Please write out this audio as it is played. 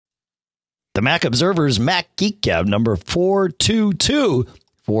The Mac Observer's Mac Geek Gab number 422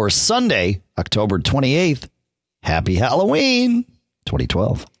 for Sunday, October 28th. Happy Halloween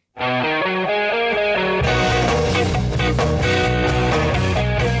 2012.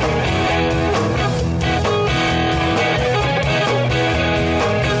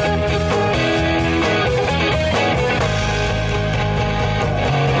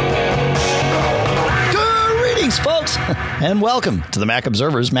 Folks, and welcome to the Mac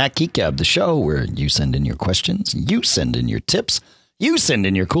Observer's Mac Geek Gab, the show where you send in your questions, you send in your tips, you send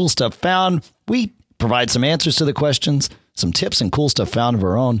in your cool stuff found. We provide some answers to the questions, some tips and cool stuff found of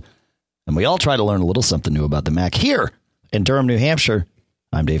our own, and we all try to learn a little something new about the Mac here in Durham, New Hampshire.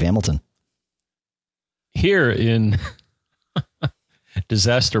 I'm Dave Hamilton. Here in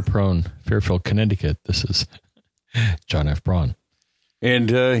disaster-prone Fairfield, Connecticut, this is John F. Braun.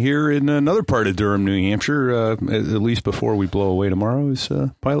 And here in another part of Durham, New Hampshire, at least before we blow away tomorrow, is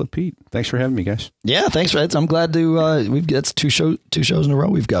Pilot Pete. Thanks for having me, guys. Yeah, thanks, Reds. I'm glad to. That's two shows in a row.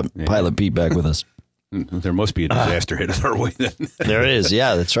 We've got Pilot Pete back with us. There must be a disaster headed our way then. There is.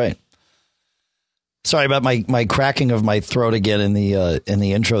 Yeah, that's right. Sorry about my cracking of my throat again in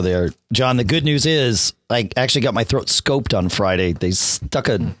the intro there, John. The good news is I actually got my throat scoped on Friday. They stuck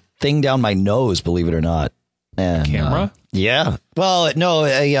a thing down my nose, believe it or not. And, camera? Yeah. Well, no,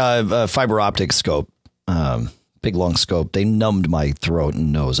 a fiber optic scope, big long scope. They numbed my throat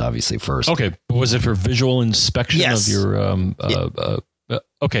and nose, obviously, first. Okay. Was it for visual inspection of your,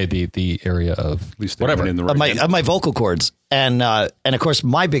 okay, the area of, at least whatever, in the right of my vocal cords. And of course,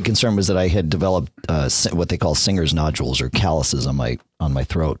 my big concern was that I had developed what they call singer's nodules or calluses on my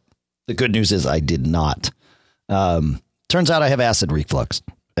throat. The good news is I did not. Turns out I have acid reflux.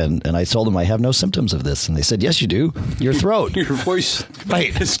 And I told them I have no symptoms of this. And they said, yes, you do. Your throat. Your voice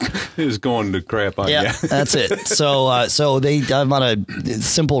is going to crap on you. Yeah, that's it. So I'm on a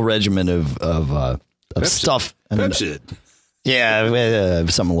simple regimen of stuff. Pepsid. Yeah,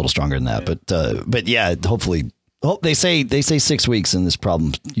 something a little stronger than that. But yeah, hopefully, they say 6 weeks and this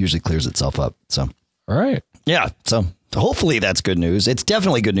problem usually clears itself up. So, all right. Yeah. So hopefully that's good news. It's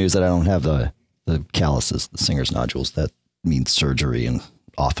definitely good news that I don't have the calluses, the singer's nodules. That means surgery and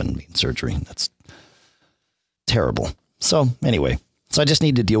often means surgery. That's terrible. So anyway, I just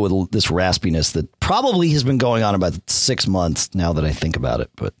need to deal with this raspiness that probably has been going on about 6 months now that I think about it,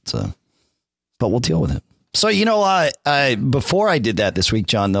 but we'll deal with it. So, before I did that this week,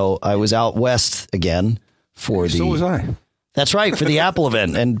 John, though, I was out west again for So was I. That's right. For the Apple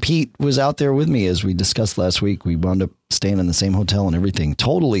event. And Pete was out there with me as we discussed last week. We wound up staying in the same hotel and everything.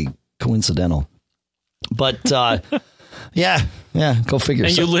 Totally coincidental. But, yeah, go figure.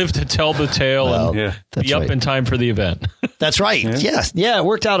 And you live to tell the tale and be up in time for the event. That's right. Yeah, it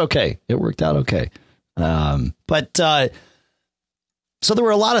worked out okay. So there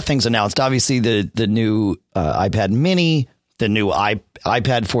were a lot of things announced. Obviously, the new iPad mini, the new iPad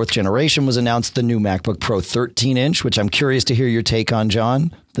 4th generation was announced, the new MacBook Pro 13-inch, which I'm curious to hear your take on,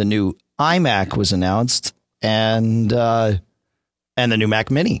 John. The new iMac was announced, and the new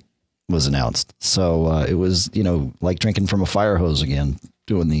Mac mini was announced. So it was, like drinking from a fire hose again,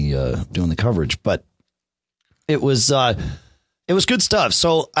 doing the coverage. But it was good stuff.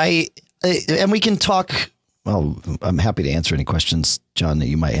 So and we can talk. Well, I'm happy to answer any questions, John, that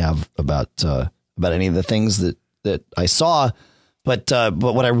you might have about any of the things that I saw. But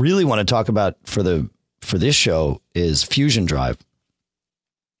what I really want to talk about for this show is Fusion Drive.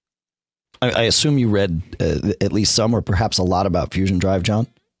 I assume you read at least some or perhaps a lot about Fusion Drive, John.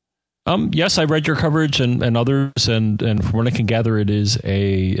 Yes, I read your coverage and others, and from what I can gather, it is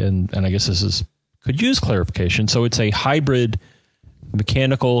and I guess could use clarification. So it's a hybrid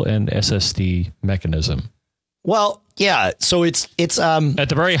mechanical and SSD mechanism. Well, yeah. So it's at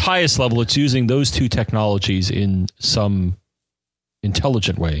the very highest level, it's using those two technologies in some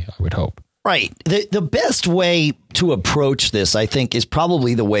intelligent way, I would hope. Right. The best way to approach this, I think, is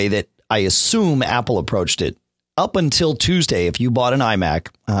probably the way that I assume Apple approached it. Up until Tuesday, if you bought an iMac,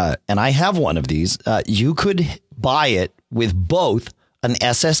 and I have one of these, you could buy it with both an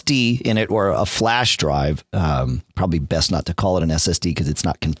SSD in it or a flash drive. Probably best not to call it an SSD because it's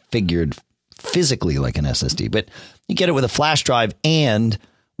not configured physically like an SSD. But you get it with a flash drive and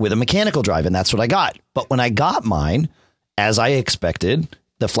with a mechanical drive, and that's what I got. But when I got mine, as I expected,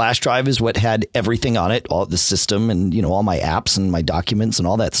 the flash drive is what had everything on it, all the system and, all my apps and my documents and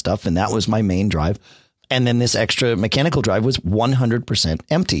all that stuff. And that was my main drive. And then this extra mechanical drive was 100%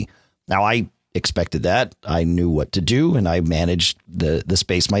 empty. Now, I expected that. I knew what to do, and I managed the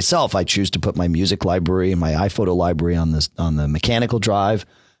space myself. I choose to put my music library and my iPhoto library on the mechanical drive,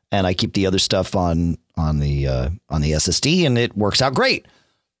 and I keep the other stuff on the SSD, and it works out great.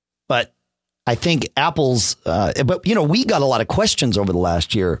 But I think Apple's, but we got a lot of questions over the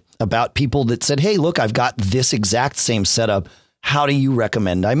last year about people that said, hey, look, I've got this exact same setup. How do you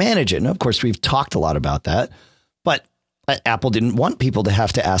recommend I manage it? And of course, we've talked a lot about that, but Apple didn't want people to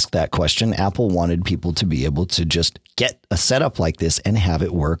have to ask that question. Apple wanted people to be able to just get a setup like this and have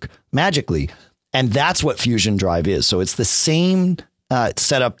it work magically. And that's what Fusion Drive is. So it's the same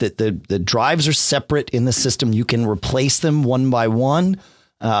setup that the drives are separate in the system. You can replace them one by one.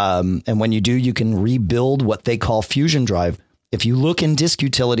 And when you do, you can rebuild what they call Fusion Drive. If you look in Disk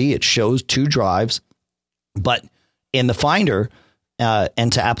Utility, it shows 2 drives, but in the Finder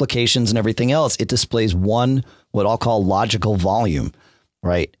and to applications and everything else, it displays one, what I'll call logical volume,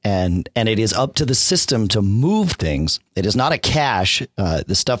 right? And it is up to the system to move things. It is not a cache.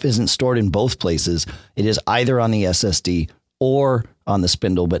 The stuff isn't stored in both places. It is either on the SSD or on the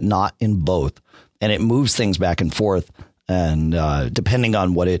spindle, but not in both. And it moves things back and forth. And depending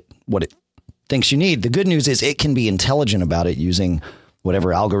on what it thinks you need, the good news is it can be intelligent about it using whatever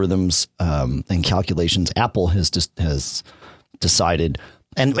algorithms and calculations Apple has decided.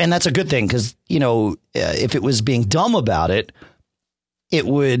 And that's a good thing because, if it was being dumb about it, it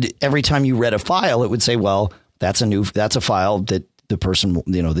would, every time you read a file, it would say, well, that's a file that the person,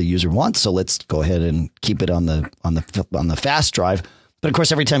 the user wants. So let's go ahead and keep it on the fast drive. But of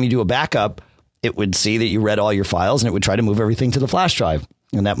course, every time you do a backup, it would see that you read all your files and it would try to move everything to the flash drive.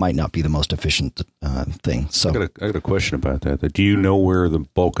 And that might not be the most efficient thing. So I got a question about that. Do you know where the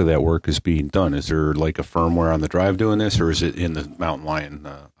bulk of that work is being done? Is there like a firmware on the drive doing this, or is it in the Mountain Lion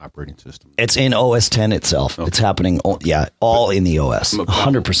operating system? It's in OS 10 itself. Okay. It's happening. All in the OS.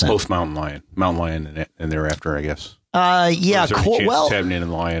 100%. Both Mountain Lion, and thereafter, I guess. Yeah. It's happening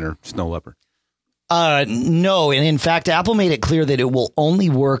in Lion or Snow Leopard. No, and in fact, Apple made it clear that it will only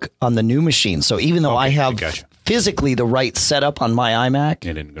work on the new machine. So even though I have physically the right setup on my iMac,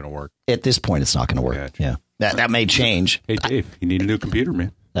 it isn't going to work. At this point, it's not going to work. Gotcha. Yeah, that may change. Hey, Dave, you need a new computer,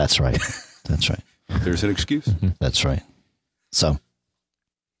 man. That's right. That's right. There's an excuse. That's right. So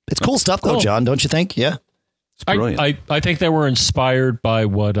it's cool stuff, though, John. Don't you think? Yeah. It's brilliant. I think they were inspired by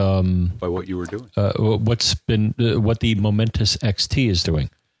what you were doing. What the Momentous XT is doing.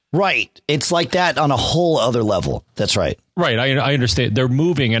 Right. It's like that on a whole other level. That's right. Right. I understand. They're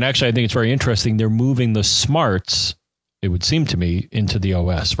moving, and actually I think it's very interesting. They're moving the smarts, it would seem to me, into the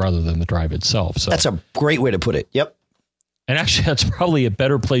OS rather than the drive itself. So that's a great way to put it. Yep. And actually that's probably a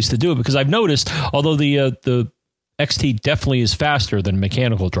better place to do it because I've noticed, although the XT definitely is faster than a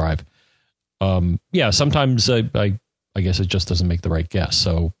mechanical drive, sometimes I guess it just doesn't make the right guess.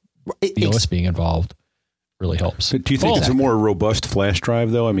 So the OS being involved really helps. Do you think it's a more robust flash drive,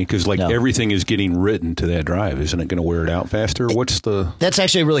 though? I mean, because everything is getting written to that drive. Isn't it going to wear it out faster? That's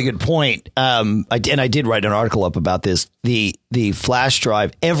actually a really good point. I did write an article up about this. The flash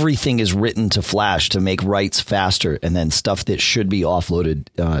drive, everything is written to flash to make writes faster. And then stuff that should be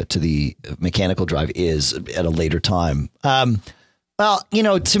offloaded to the mechanical drive is at a later time. Well,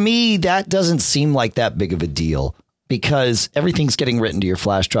 to me, that doesn't seem like that big of a deal because everything's getting written to your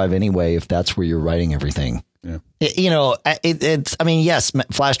flash drive anyway, if that's where you're writing everything. Yeah. Yes,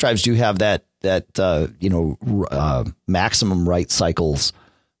 flash drives do have that maximum write cycles,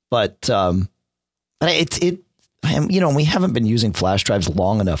 but we haven't been using flash drives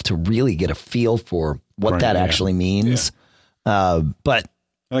long enough to really get a feel for what actually means. Yeah. But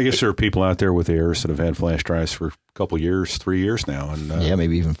I guess there are people out there with Airs that have had flash drives for a couple years, 3 years now, and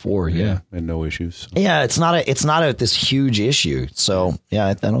maybe even 4. Yeah, and no issues. Yeah, it's not this huge issue. So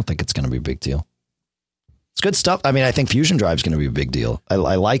I don't think it's going to be a big deal. It's good stuff. I mean, I think Fusion Drive is going to be a big deal.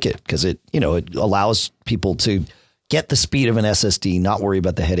 I like it because it allows people to get the speed of an SSD, not worry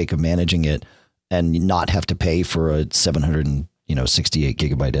about the headache of managing it, and not have to pay for a 768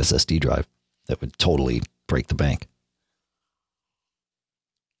 gigabyte SSD drive that would totally break the bank.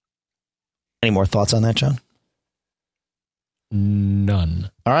 Any more thoughts on that, John? None.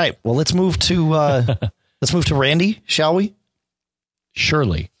 All right. Well, let's move to Randy, shall we?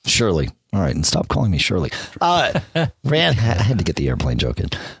 Shirley. All right, and stop calling me Shirley. I had to get the airplane joke in.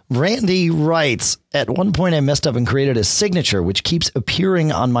 Randy writes, at one point I messed up and created a signature which keeps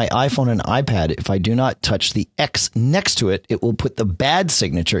appearing on my iPhone and iPad. If I do not touch the X next to it, it will put the bad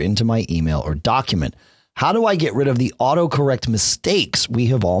signature into my email or document. How do I get rid of the autocorrect mistakes we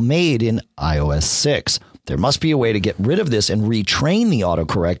have all made in iOS 6? There must be a way to get rid of this and retrain the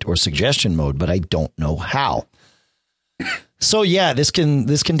autocorrect or suggestion mode, but I don't know how. So this can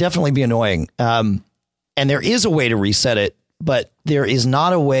definitely be annoying. And there is a way to reset it, but there is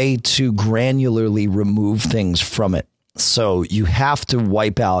not a way to granularly remove things from it. So you have to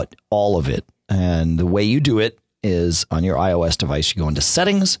wipe out all of it. And the way you do it is on your iOS device, you go into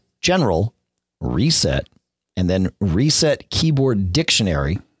Settings, General, reset, and then reset keyboard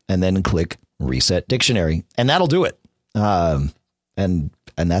dictionary, and then click reset dictionary, and that'll do it. And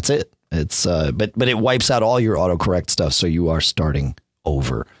that's it. It's but it wipes out all your autocorrect stuff, so you are starting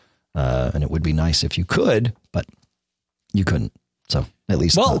over. And it would be nice if you could, but you couldn't. So at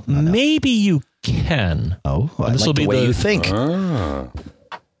least, well, maybe you can. Oh, I like the way you think.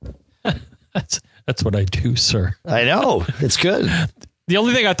 That's what I do, sir. I know. It's good. The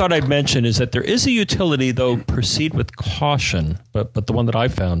only thing I thought I'd mention is that there is a utility, though, proceed with caution, but the one that I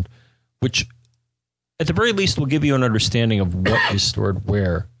found, which at the very least will give you an understanding of what is stored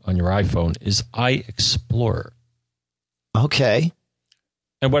where on your iPhone, is iExplorer. Okay.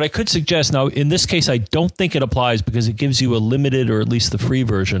 And what I could suggest now, in this case, I don't think it applies because it gives you a limited, or at least the free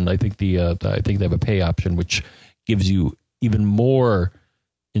version. I think they have a pay option, which gives you even more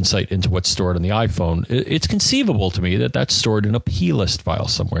insight into what's stored on the iPhone. It's conceivable to me that that's stored in a plist file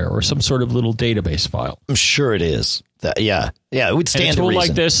somewhere or some sort of little database file. I'm sure it is. Yeah, it would stand to reason. A tool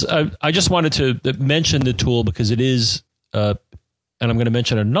like this, I just wanted to mention the tool because it is, and I'm going to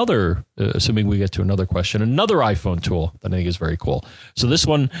mention another, assuming we get to another question, another iPhone tool that I think is very cool. So this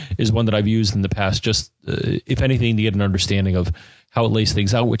one is one that I've used in the past, just if anything, to get an understanding of how it lays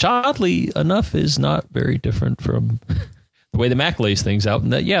things out, which oddly enough is not very different from the way the Mac lays things out.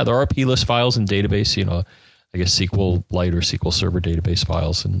 And that, yeah, there are plist files in database, I guess SQLite or SQL Server database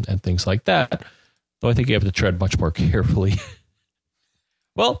files and things like that. Though I think you have to tread much more carefully.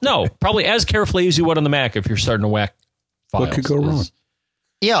 Well, no, probably as carefully as you would on the Mac if you're starting to whack files. What could go wrong?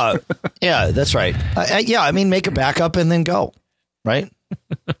 Yeah, that's right. I mean, make a backup and then go, right?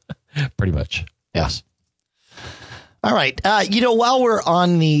 Pretty much. Yes. All right. While we're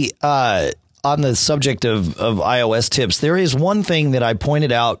on the subject of iOS tips, there is one thing that I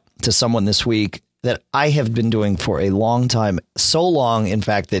pointed out to someone this week that I have been doing for a long time. So long, in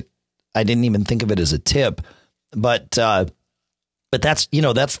fact, that I didn't even think of it as a tip. But that's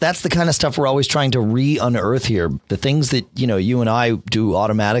the kind of stuff we're always trying to unearth here. The things that, you and I do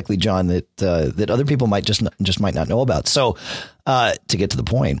automatically, John, that other people might might not know about. So to get to the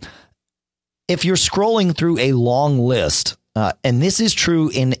point, if you're scrolling through a long list, and this is true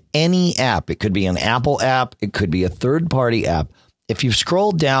in any app, it could be an Apple app, it could be a third party app. If you've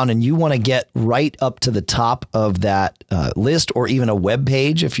scrolled down and you want to get right up to the top of that list, or even a web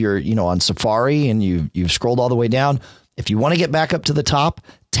page, if you're, on Safari and you've scrolled all the way down, if you want to get back up to the top,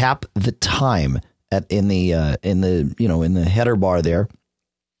 tap the time in the header bar there,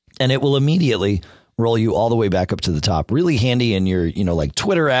 and it will immediately roll you all the way back up to the top. Really handy in your, like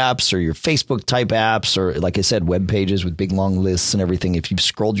Twitter apps or your Facebook type apps, or like I said, web pages with big long lists and everything. If you've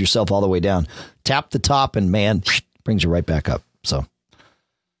scrolled yourself all the way down, tap the top and man, brings you right back up. So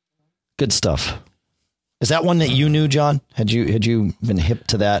good stuff. Is that one that you knew, John? Had you been hip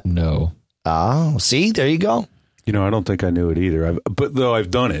to that? No. See, there you go. I don't think I knew it either. But though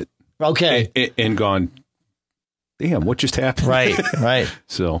I've done it. Okay. And gone, damn, what just happened? Right.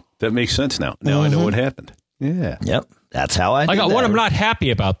 So that makes sense now. Now I know what happened. Yeah. Yep. That's how I got one I'm not happy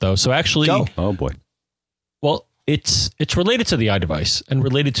about, though. So actually, go. Oh boy. Well, it's related to the iDevice and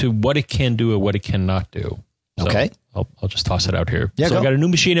related to what it can do and what it cannot do. So okay. I'll just toss it out here. Yeah, so I got a new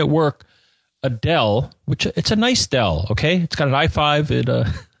machine at work, a Dell, which it's a nice Dell. Okay. It's got an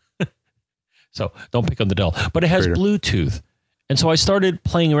i5. So don't pick on the Dell, but it has Bluetooth. And so I started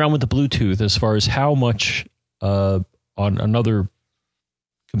playing around with the Bluetooth as far as how much on another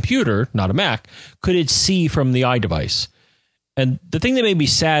computer, not a Mac, could it see from the iDevice. And the thing that made me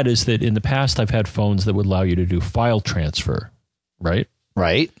sad is that in the past, I've had phones that would allow you to do file transfer, right?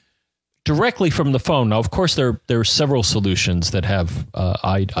 Right. Directly from the phone. Now, of course, there are several solutions that have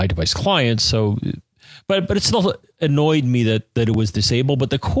iDevice clients. So, but it still annoyed me that it was disabled.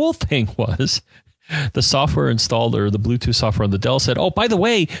 But the cool thing was the software installed, or the Bluetooth software on the Dell, said, "Oh, by the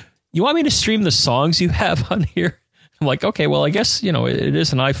way, you want me to stream the songs you have on here?" I'm like, okay, well, I guess, it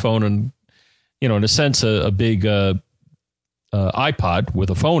is an iPhone and, in a sense, a big iPod with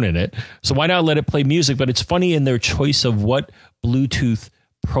a phone in it. So why not let it play music? But it's funny in their choice of what Bluetooth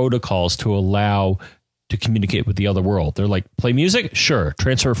protocols to allow to communicate with the other world. They're like, play music? Sure.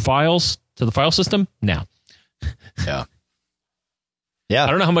 Transfer files to the file system? No. Yeah. I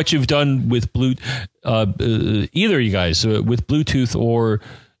don't know how much you've done with either of you guys with Bluetooth, or,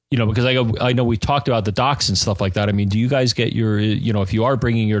 because I know we talked about the docks and stuff like that. I mean, do you guys get your, if you are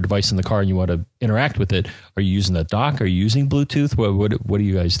bringing your device in the car and you want to interact with it, are you using the dock? Are you using Bluetooth? What do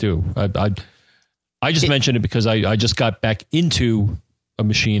you guys do? I just mentioned it because I just got back into a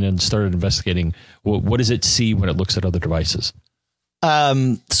machine and started investigating what does it see when it looks at other devices.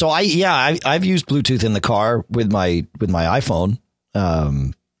 So I've used Bluetooth in the car with my iPhone.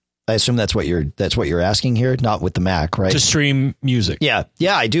 I assume that's what you're asking here, not with the Mac, right? To stream music. Yeah,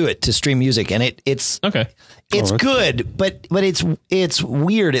 I do it to stream music, and it's okay. It's good, but it's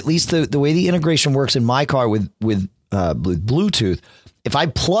weird. At least the way the integration works in my car with Bluetooth. If I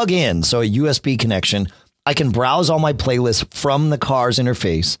plug in, so a USB connection, I can browse all my playlists from the car's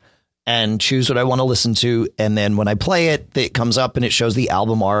interface and choose what I want to listen to. And then when I play it, it comes up and it shows the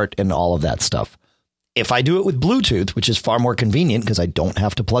album art and all of that stuff. If I do it with Bluetooth, which is far more convenient because I don't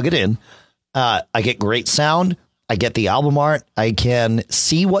have to plug it in, I get great sound. I get the album art. I can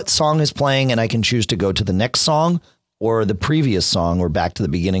see what song is playing, and I can choose to go to the next song or the previous song or back to the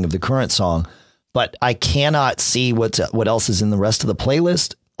beginning of the current song. But I cannot see what else is in the rest of the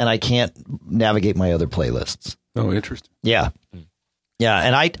playlist, and I can't navigate my other playlists. Oh, interesting. Yeah. Yeah,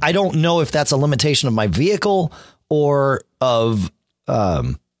 and I don't know if that's a limitation of my vehicle or of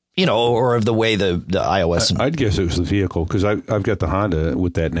or of the way the iOS. I'd guess it was the vehicle, because I've got the Honda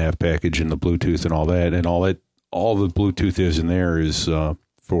with that nav package and the Bluetooth and all that, and all the Bluetooth is in there is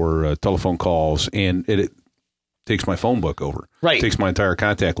for telephone calls, and it takes my phone book over. Right. It takes my entire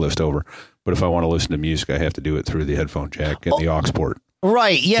contact list over. But if I want to listen to music, I have to do it through the headphone jack and the aux port.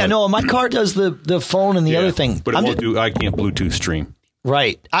 Right. Yeah. No, my car does the phone and the other thing. But I can't Bluetooth stream.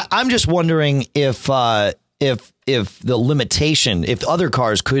 Right. I'm just wondering if the limitation, if other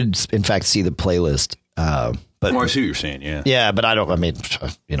cars could in fact see the playlist. But I see what you're saying. Yeah. Yeah, but I don't. I mean,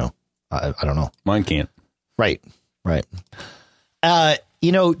 I don't know. Mine can't. Right. To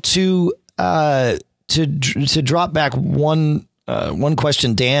drop back one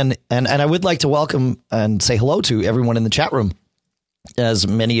question, Dan, and I would like to welcome and say hello to everyone in the chat room. As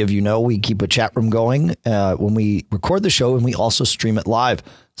many of you know, we keep a chat room going when we record the show, and we also stream it live.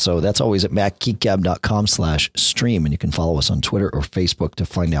 So that's always at macgeekgab.com/stream. And you can follow us on Twitter or Facebook to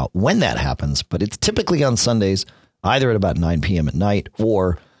find out when that happens. But it's typically on Sundays, either at about 9 p.m. at night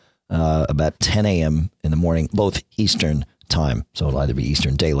or about 10 a.m. in the morning, both Eastern time. So it'll either be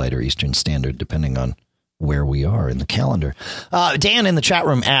Eastern Daylight or Eastern Standard, depending on where we are in the calendar. Dan in the chat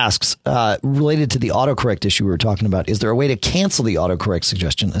room asks, related to the autocorrect issue we were talking about, is there a way to cancel the autocorrect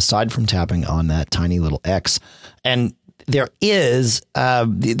suggestion aside from tapping on that tiny little X? And there is.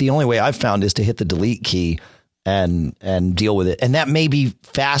 The only way I've found is to hit the delete key and deal with it. And that may be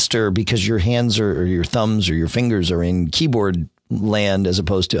faster because your hands or your thumbs or your fingers are in keyboard land as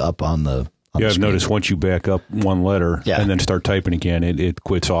opposed to up on the I've noticed once you back up one letter and then start typing again, it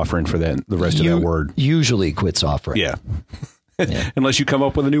quits offering for the rest of that word. Usually quits offering. Yeah. Unless you come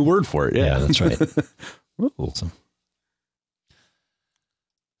up with a new word for it. Yeah, that's right. Awesome.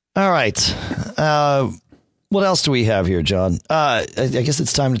 All right. What else do we have here, John? I guess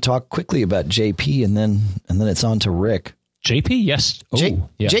it's time to talk quickly about JP, and then it's on to Rick. JP, yes.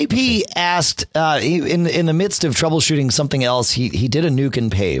 JP asked in the midst of troubleshooting something else. He did a nuke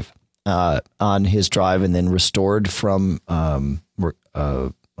and pave on his drive, and then restored from a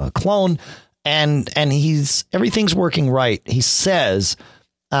clone, and everything's working right. He says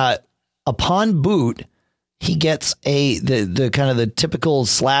upon boot, he gets the kind of the typical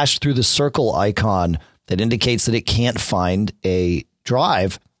slash through the circle icon that indicates that it can't find a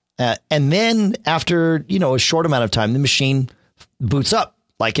drive. And then after, a short amount of time, the machine boots up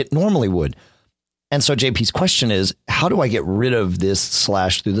like it normally would. And so JP's question is, how do I get rid of this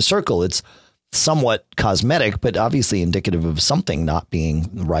slash through the circle? It's somewhat cosmetic, but obviously indicative of something not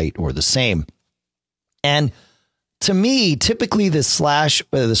being right or the same. And to me, typically the slash,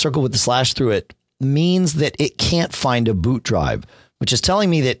 the circle with the slash through it, means that it can't find a boot drive, which is telling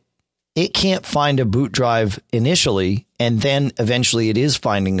me that it can't find a boot drive initially, and then eventually it is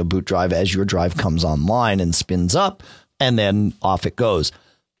finding a boot drive as your drive comes online and spins up, and then off it goes.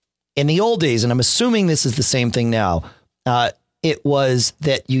 In the old days, and I'm assuming this is the same thing now, it was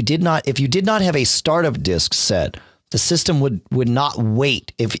that if you did not have a startup disk set, the system would not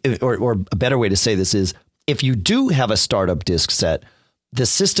wait. Or a better way to say this is, if you do have a startup disk set, the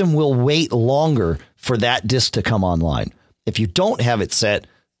system will wait longer for that disk to come online. If you don't have it set,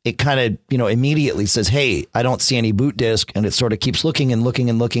 it kind of, immediately says, hey, I don't see any boot disk. And it sort of keeps looking and looking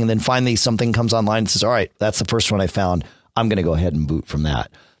and looking. And then finally something comes online and says, all right, that's the first one I found. I'm going to go ahead and boot from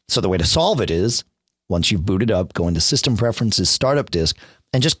that. So the way to solve it is, once you've booted up, go into System Preferences, Startup Disk,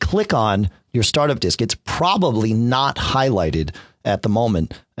 and just click on your startup disk. It's probably not highlighted at the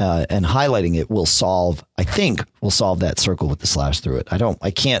moment, and highlighting it will solve that circle with the slash through it.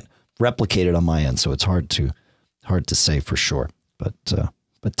 I can't replicate it on my end, so it's hard to say for sure. But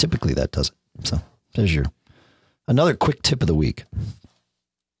typically that does it. So there's another quick tip of the week.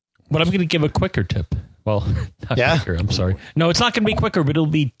 But I'm going to give a quicker tip. Well, not yeah. quicker, I'm sorry. No, it's not going to be quicker, but it'll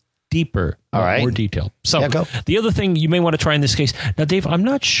be deeper, All right. more detailed. So Yeah, go. the other thing you may want to try in this case. Now, Dave, I'm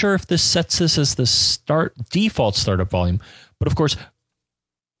not sure if this sets this as the default startup volume, but of course,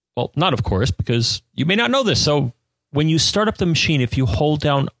 well, not of course, because you may not know this. So when you start up the machine, if you hold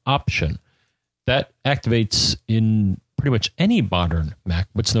down Option, that activates in pretty much any modern Mac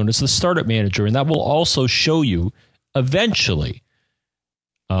what's known as the Startup Manager, and that will also show you eventually.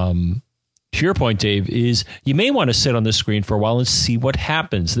 To your point, Dave, is you may want to sit on the screen for a while and see what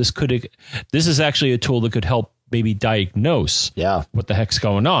happens. This is actually a tool that could help maybe diagnose what the heck's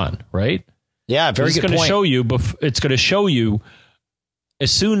going on, right? Yeah, very good point. It's going to show you as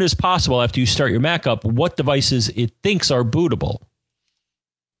soon as possible after you start your Mac up what devices it thinks are bootable.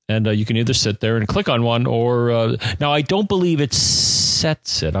 And you can either sit there and click on one, or now I don't believe it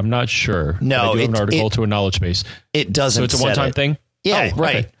sets it. I'm not sure. No, I do have an article to a knowledge base. It doesn't. So it's a one-time thing. Yeah,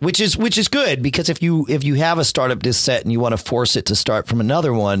 right. Okay. Which is good, because if you have a startup disk set and you want to force it to start from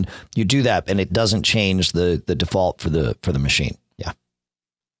another one, you do that, and it doesn't change the default for the machine. Yeah.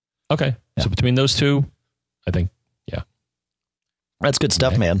 Okay. Yeah. So between those two, I think, yeah, that's good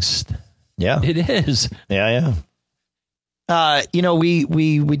stuff, man. Yeah, it is. Yeah.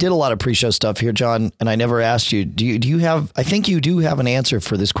 We did a lot of pre-show stuff here, John, and I never asked you. Do you have? I think you do have an answer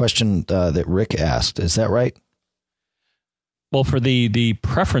for this question that Rick asked. Is that right? Well, for the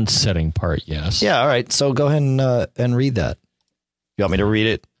preference setting part, yes. Yeah. All right. So go ahead and read that. You want me to read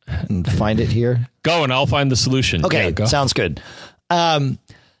it and find it here? Go, and I'll find the solution. Okay. Yeah, go. Sounds good.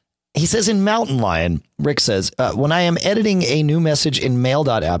 He says in Mountain Lion, Rick says, when I am editing a new message in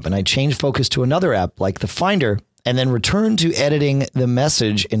Mail.app and I change focus to another app like the Finder and then return to editing the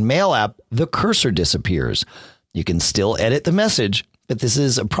message in Mail app, the cursor disappears. You can still edit the message, but this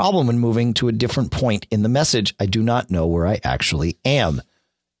is a problem when moving to a different point in the message. I do not know where I actually am.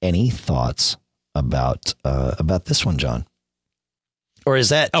 Any thoughts about this one, John? Or is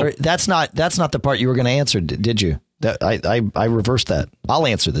that or that's not the part you were going to answer? Did you? That I reversed that. I'll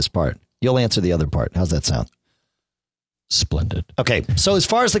answer this part. You'll answer the other part. How's that sound? Splendid. Okay. So as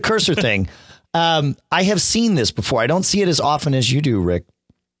far as the cursor thing, I have seen this before. I don't see it as often as you do, Rick.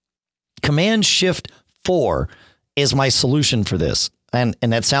 Command-Shift-4 is my solution for this. And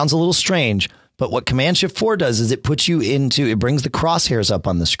that sounds a little strange, but what Command-Shift-4 does is it brings the crosshairs up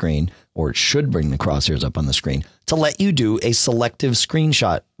on the screen, or it should bring the crosshairs up on the screen, to let you do a selective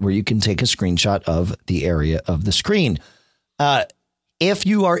screenshot where you can take a screenshot of the area of the screen. If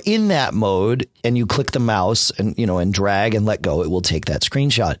you are in that mode and you click the mouse and drag and let go, it will take that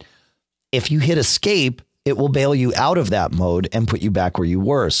screenshot. If you hit escape, it will bail you out of that mode and put you back where you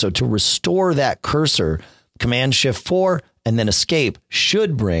were. So to restore that cursor, Command-Shift-4 and then escape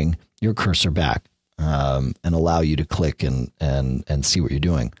should bring your cursor back and allow you to click and see what you're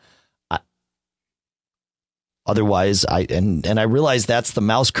doing. Otherwise, I realize that's the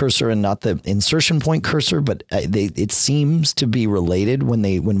mouse cursor and not the insertion point cursor, but it seems to be related.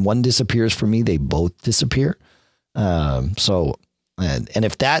 When one disappears for me, they both disappear. And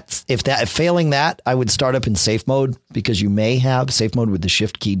if failing that, I would start up in safe mode, because you may have safe mode with the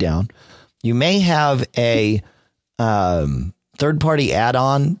shift key down. You may have a third-party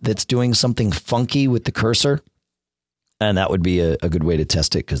add-on that's doing something funky with the cursor, and that would be a good way to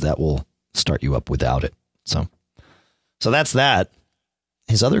test it, because that will start you up without it. So that's that.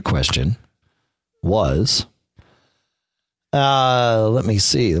 His other question was, let me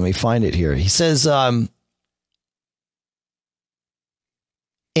see. Let me find it here. He says,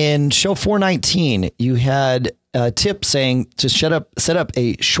 in show 419, you had a tip saying to set up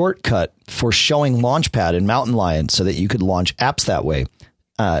a shortcut for showing Launchpad in Mountain Lion so that you could launch apps that way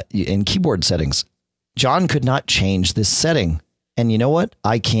in keyboard settings. John could not change this setting. And you know what?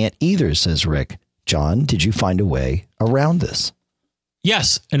 I can't either, says Rick. John, did you find a way around this?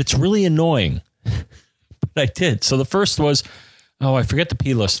 Yes, and it's really annoying, but I did. So the first was, I forget the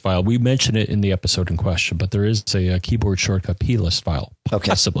plist file. We mentioned it in the episode in question, but there is a keyboard shortcut plist file,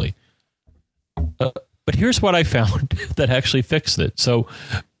 possibly. Okay. But here's what I found that actually fixed it. So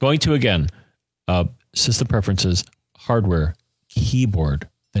going to, again, system preferences, hardware, keyboard,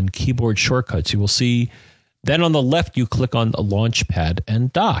 then keyboard shortcuts. You will see, then on the left, you click on Launchpad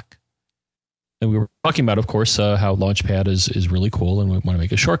and Dock. And we were talking about, of course, how Launchpad is really cool and we want to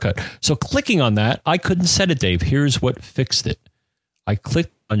make a shortcut. So clicking on that, I couldn't set it, Dave. Here's what fixed it. I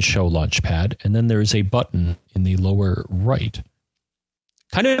clicked on Show Launchpad, and then there's a button in the lower right.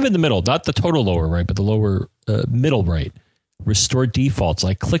 Kind of in the middle, not the total lower right, but the lower middle right. Restore defaults.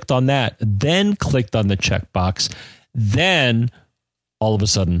 I clicked on that, then clicked on the checkbox. Then, all of a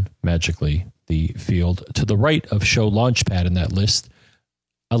sudden, magically, the field to the right of Show Launchpad in that list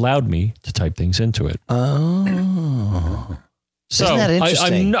allowed me to type things into it. Oh. So Isn't that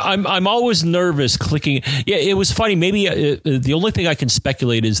interesting? I'm always nervous clicking. Yeah, it was funny. Maybe the only thing I can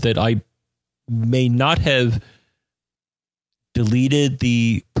speculate is that I may not have deleted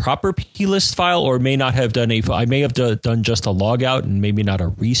the proper plist file, or may not have done I may have done just a logout and maybe not a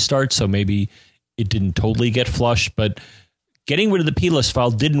restart. So maybe it didn't totally get flushed, but getting rid of the plist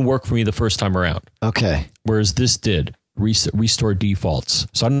file didn't work for me the first time around. Okay. Whereas this did. Restore defaults.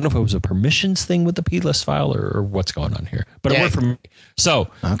 So I don't know if it was a permissions thing with the plist file or what's going on here, but it worked for me. So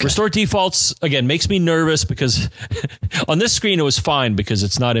restore defaults again makes me nervous because on this screen it was fine because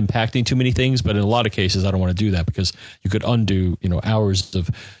it's not impacting too many things. But in a lot of cases, I don't want to do that because you could undo, hours of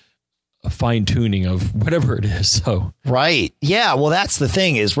fine tuning of whatever it is. So right. Yeah. Well, that's the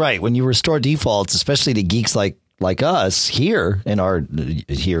thing is right. When you restore defaults, especially to geeks like us here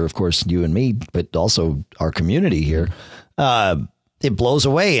here, of course, you and me, but also our community here, it blows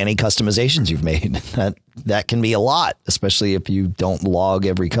away any customizations you've made. That can be a lot, especially if you don't log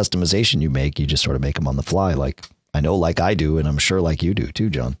every customization you make. You just sort of make them on the fly. Like I do. And I'm sure like you do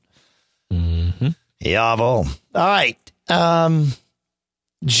too, John. Mm-hmm. Yeah. All right.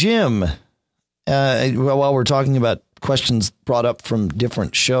 Jim, while we're talking about questions brought up from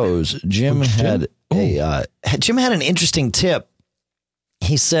different shows, Jim had an interesting tip.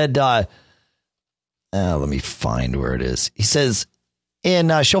 He said, let me find where it is. He says in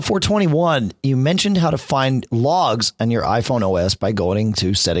show 421, you mentioned how to find logs on your iPhone OS by going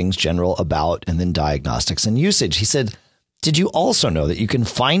to settings, general, about, and then diagnostics and usage. He said, did you also know that you can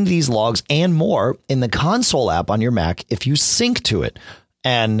find these logs and more in the console app on your Mac if you sync to it?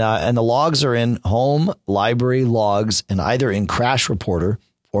 And the logs are in home, library, logs, and either in Crash Reporter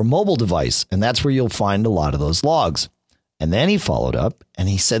or mobile device. And that's where you'll find a lot of those logs. And then he followed up and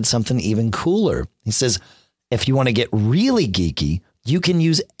he said something even cooler. He says, if you want to get really geeky, you can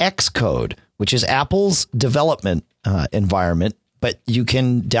use Xcode, which is Apple's development environment, but you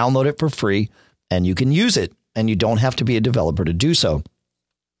can download it for free and you can use it and you don't have to be a developer to do so.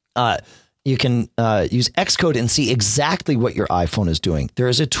 You can use Xcode and see exactly what your iPhone is doing. There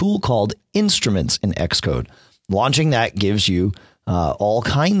is a tool called Instruments in Xcode. Launching that gives you all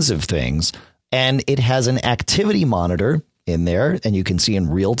kinds of things, and it has an activity monitor in there, and you can see in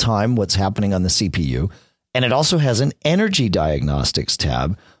real time what's happening on the CPU. And it also has an energy diagnostics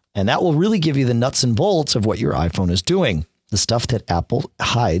tab, and that will really give you the nuts and bolts of what your iPhone is doing, the stuff that Apple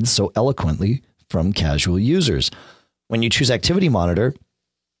hides so eloquently from casual users. When you choose Activity Monitor,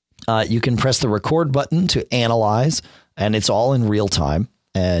 you can press the record button to analyze, and it's all in real time.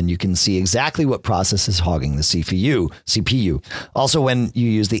 And you can see exactly what process is hogging the CPU. Also, when you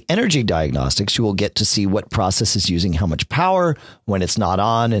use the energy diagnostics, you will get to see what process is using how much power, when it's not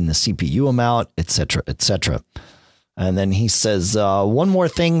on, and the CPU amount, etc., etc. And then he says, one more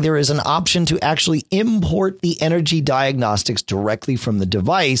thing, there is an option to actually import the energy diagnostics directly from the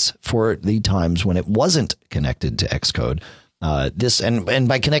device for the times when it wasn't connected to Xcode. And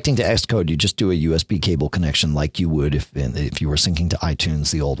by connecting to Xcode, you just do a USB cable connection like you would if you were syncing to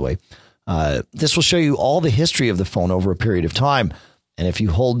iTunes the old way. This will show you all the history of the phone over a period of time. And if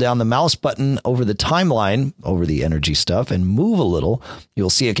you hold down the mouse button over the timeline, over the energy stuff, and move a little, you'll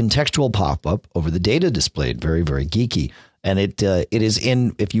see a contextual pop-up over the data displayed. Very, very geeky. And it is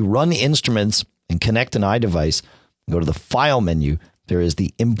in, if you run Instruments and connect an iDevice, go to the File menu, there is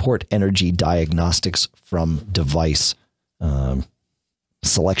the Import Energy Diagnostics from Device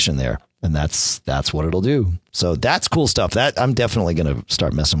selection there, and that's what it'll do. So that's cool stuff. That I'm definitely going to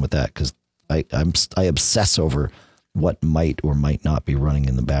start messing with that because I obsess over what might or might not be running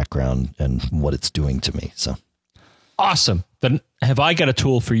in the background and what it's doing to me. So awesome. Then have I got a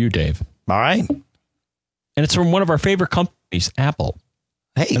tool for you, Dave? All right, and it's from one of our favorite companies, Apple.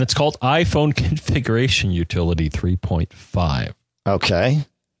 Hey, and it's called iPhone Configuration Utility 3.5. Okay.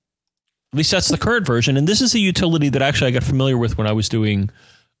 At least that's the current version. And this is a utility that actually I got familiar with when I was doing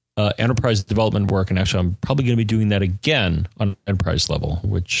enterprise development work. And actually, I'm probably going to be doing that again on enterprise level,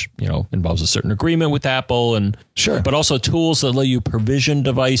 which, involves a certain agreement with Apple and sure, but also tools that let you provision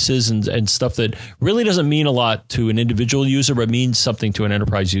devices and stuff that really doesn't mean a lot to an individual user, but means something to an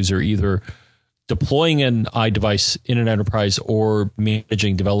enterprise user, either deploying an iDevice in an enterprise or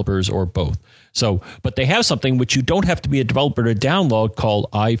managing developers or both. So, but they have something which you don't have to be a developer to download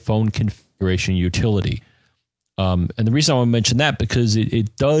called iPhone Configuration Utility. And the reason I want to mention that because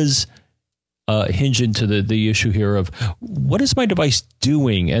it does hinge into the issue here of what is my device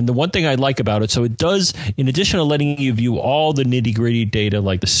doing? And the one thing I like about it, so it does, in addition to letting you view all the nitty gritty data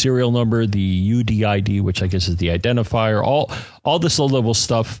like the serial number, the UDID, which I guess is the identifier, all this low level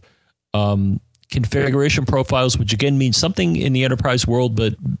stuff, configuration profiles, which again means something in the enterprise world,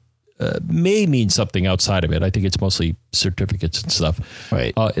 but may mean something outside of it. I think it's mostly certificates and stuff.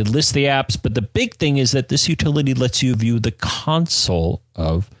 Right. It lists the apps, but the big thing is that this utility lets you view the console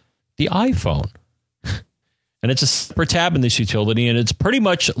of the iPhone. And it's a separate tab in this utility, and it's pretty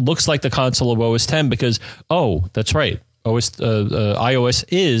much looks like the console of OS X because, that's right. iOS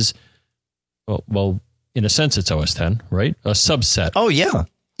is, well, in a sense, it's OS X, right? A subset. Oh, yeah.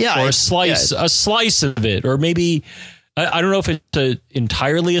 Yeah. Or a slice of it, or maybe... I don't know if it's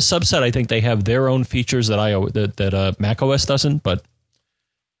entirely a subset. I think they have their own features that Mac OS doesn't, but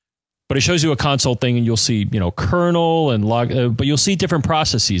it shows you a console thing, and you'll see kernel and log, but you'll see different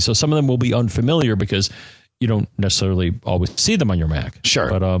processes. So some of them will be unfamiliar because you don't necessarily always see them on your Mac. Sure.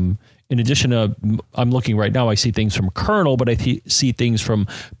 But in addition to, I'm looking right now, I see things from kernel, but I see things from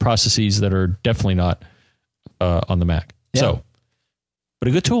processes that are definitely not on the Mac. Yeah. So, but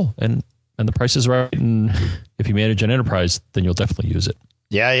a good tool, and the price is right, and if you manage an enterprise, then you'll definitely use it.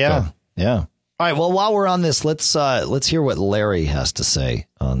 Yeah. All right. Well, while we're on this, let's hear what Larry has to say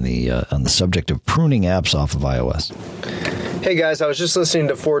on the subject of pruning apps off of iOS. Hey guys, I was just listening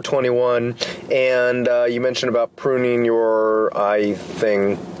to 421, and you mentioned about pruning your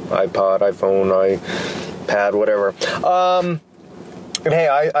iPod, iPhone, iPad, whatever. And hey,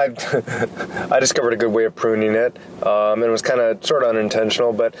 I discovered a good way of pruning it, and it was kind of sort of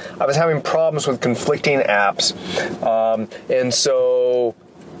unintentional, but I was having problems with conflicting apps, and so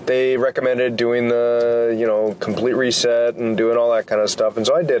they recommended doing the, complete reset and doing all that kind of stuff, and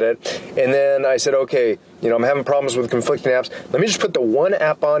so I did it, and then I said, okay, I'm having problems with conflicting apps. Let me just put the one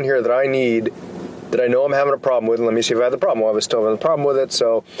app on here that I need, that I know I'm having a problem with, and let me see if I have the problem. Well, I was still having a problem with it,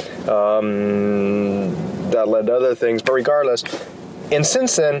 so that led to other things, but regardless. And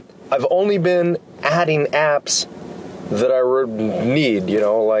since then, I've only been adding apps that I need,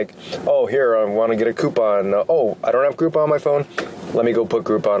 like, here, I want to get a coupon. I don't have Groupon on my phone. Let me go put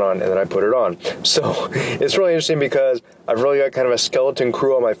Groupon on, and then I put it on. So it's really interesting because I've really got kind of a skeleton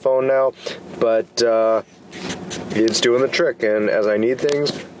crew on my phone now, but it's doing the trick, and as I need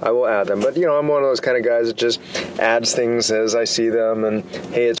things, I will add them. But, I'm one of those kind of guys that just adds things as I see them, and,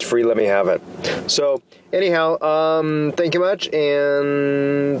 hey, it's free, let me have it. So, anyhow, thank you much,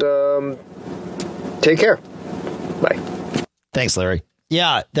 and take care. Bye. Thanks, Larry.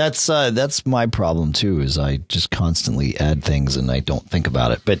 Yeah, that's my problem too. Is I just constantly add things and I don't think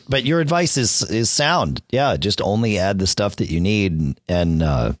about it. But your advice is sound. Yeah, just only add the stuff that you need, and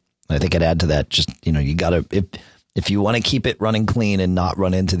I think I'd add to that. Just you gotta if you want to keep it running clean and not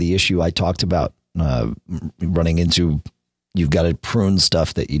run into the issue I talked about running into. You've got to prune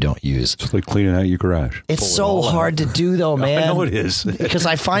stuff that you don't use. It's like cleaning out your garage. It's so hard to do, though, man. I know it is. Because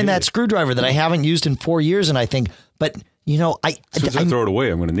I find that screwdriver that I haven't used in 4 years, and I think, but, I throw it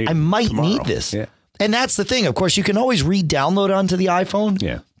away, I'm going to need it. I might tomorrow. need this. Yeah. And that's the thing. Of course, you can always re-download onto the iPhone.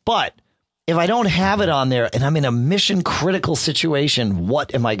 Yeah. But if I don't have it on there and I'm in a mission-critical situation,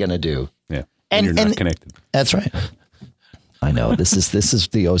 what am I going to do? Yeah. And you're not connected. That's right. I know this is the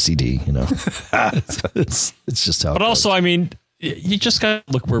OCD, it's just how. But also, you just got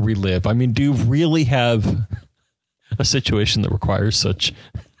to look where we live. Do you really have a situation that requires such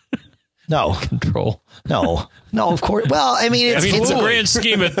control? No, of course. Well, it's a grand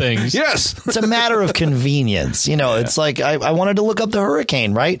scheme of things. Yes, it's a matter of convenience. It's like I wanted to look up the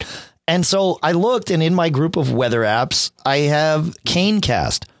hurricane, right? And so I looked, and in my group of weather apps, I have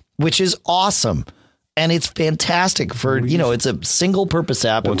Canecast, which is awesome. And it's fantastic for, it's a single purpose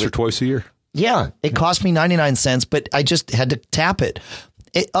app. Once or twice a year. Yeah. It cost me 99 cents, but I just had to tap it.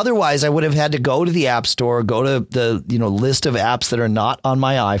 Otherwise, I would have had to go to the App Store, go to the, list of apps that are not on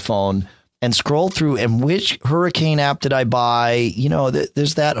my iPhone and scroll through. And which hurricane app did I buy?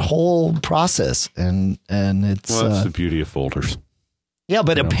 There's that whole process. And it's. Well, that's the beauty of folders. Yeah,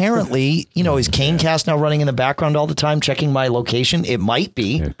 but apparently, is Canecast now running in the background all the time, checking my location? It might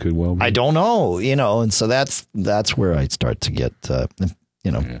be. Yeah, it could well be. I don't know, and so that's where I start to get, Huh.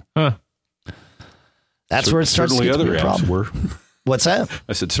 That's where it starts to get to be a problem. Were. What's that?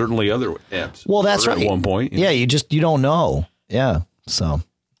 I said certainly other apps. Well, that's right. At one point. Yeah, you don't know. Yeah, so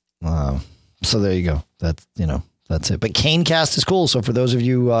there you go. That's it. But Canecast is cool. So for those of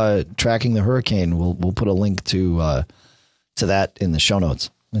you tracking the hurricane, we'll put a link to that in the show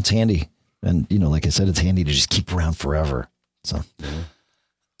notes. It's handy. And, like I said, it's handy to just keep around forever. So,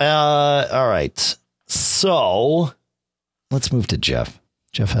 all right. So let's move to Jeff.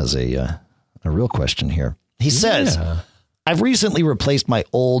 Jeff has a real question here. He says, I've recently replaced my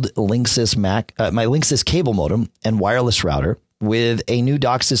old Linksys my Linksys cable modem and wireless router with a new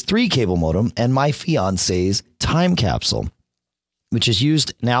DOCSIS 3 cable modem and my fiance's time capsule, which is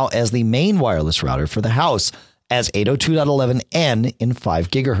used now as the main wireless router for the house, as 802.11n in 5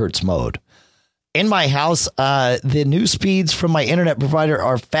 gigahertz mode. In my house, the new speeds from my internet provider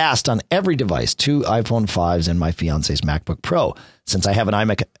are fast on every device, 2 iPhone 5s and my fiance's MacBook Pro. Since I have an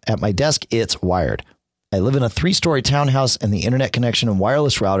iMac at my desk, it's wired. I live in a 3-story townhouse, and the internet connection and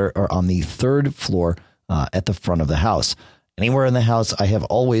wireless router are on the 3rd floor at the front of the house. Anywhere in the house, I have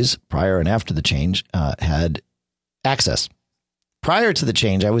always, prior and after the change, had access. Prior to the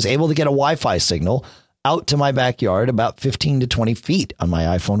change, I was able to get a Wi-Fi signal out to my backyard about 15 to 20 feet on my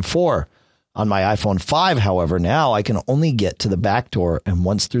iPhone 4. On my iPhone 5, however, now I can only get to the back door, and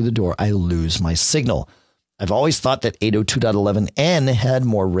once through the door, I lose my signal. I've always thought that 802.11n had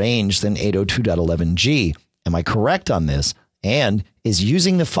more range than 802.11g. Am I correct on this? And is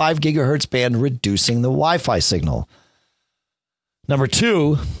using the 5 gigahertz band reducing the Wi-Fi signal? Number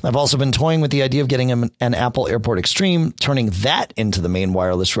 2, I've also been toying with the idea of getting an Apple AirPort Extreme, turning that into the main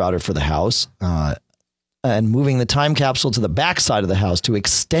wireless router for the house, and moving the time capsule to the back side of the house to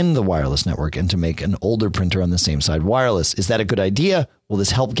extend the wireless network and to make an older printer on the same side wireless. Is that a good idea? Will this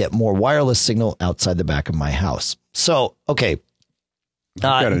help get more wireless signal outside the back of my house? So, okay.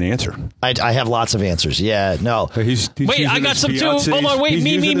 Got an answer. I have lots of answers. Yeah, no. He's wait, I got some too. Hold on, wait, he's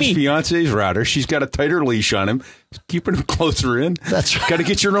using me. His fiance's router. She's got a tighter leash on him, keeping him closer in. That's right. Got to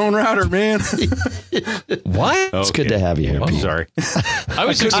get your own router, man. What? It's good to have you here, I'm Pete. sorry.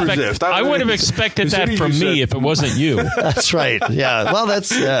 I would have expected that from me if it wasn't you. That's right. Yeah. Well,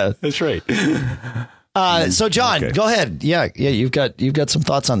 that's right. So, John, Go ahead. Yeah. You've got some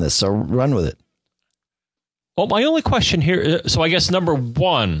thoughts on this, so run with it. Well, my only question here, so I guess number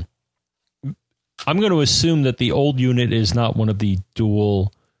 1, I'm going to assume that the old unit is not one of the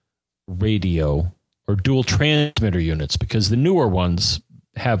dual radio or dual transmitter units, because the newer ones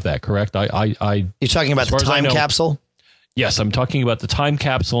have that, correct? You're talking about the time capsule? Yes, I'm talking about the time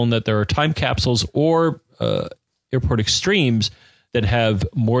capsule, and that there are time capsules or AirPort Extremes that have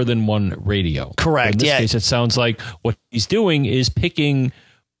more than one radio. Correct. But in this case, it sounds like what he's doing is picking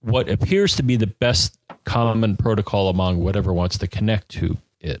what appears to be the best common protocol among whatever wants to connect to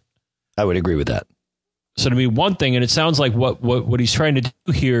it. I would agree with that. So to me, one thing, and it sounds like what he's trying to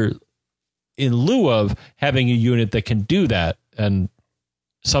do here, in lieu of having a unit that can do that, and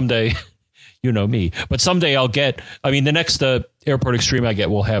someday, you know me, but someday the next AirPort Extreme I get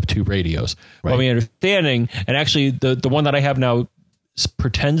will have 2 radios. Right. Well, my understanding, and actually the one that I have now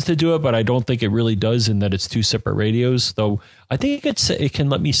pretends to do it, but I don't think it really does, in that it's 2 separate radios, though I think it can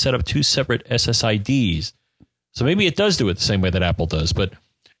let me set up 2 separate SSIDs. So maybe it does do it the same way that Apple does. But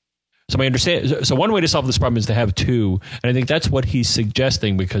so my understand, so one way to solve this problem is to have 2, and I think that's what he's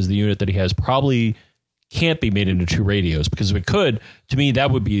suggesting, because the unit that he has probably can't be made into 2 radios, because if it could, to me,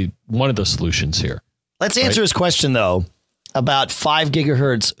 that would be one of the solutions here. Let's answer his question, though, about 5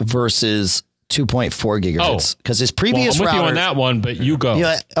 gigahertz versus 2.4 gigahertz, because his previous I'm with router, you on that one, but you go.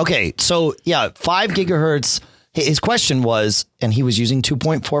 Yeah. Okay. So 5 gigahertz. His question was, and he was using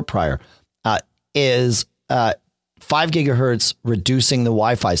 2.4 prior, is 5 gigahertz reducing the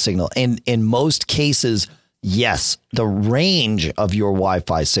Wi-Fi signal? And in most cases, yes, the range of your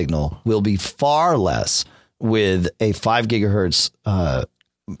Wi-Fi signal will be far less with a 5 gigahertz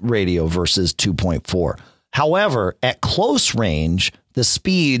radio versus 2.4. However, at close range, the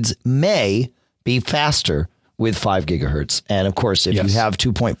speeds may be faster with 5 gigahertz. And of course, if you have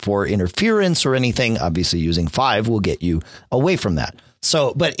 2.4 interference or anything, obviously using 5 will get you away from that.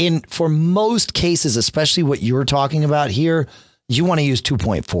 So, but for most cases, especially what you're talking about here, you want to use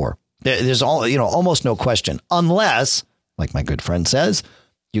 2.4. There's almost no question, unless, like my good friend says,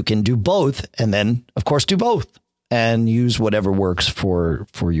 you can do both, and then of course do both and use whatever works for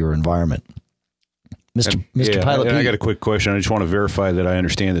your environment. Mr. Pilot Pete. I got a quick question. I just want to verify that I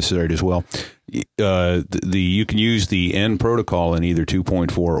understand this right as well. You can use the N protocol in either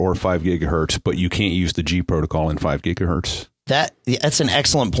 2.4 or 5 gigahertz, but you can't use the G protocol in 5 gigahertz. That's an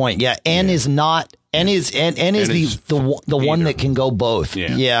excellent point. Yeah, N is not. N is the one that can go both.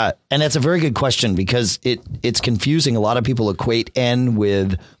 Yeah, and that's a very good question, because it's confusing. A lot of people equate N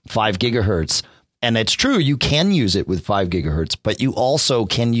with 5 gigahertz. And it's true, you can use it with 5 gigahertz, but you also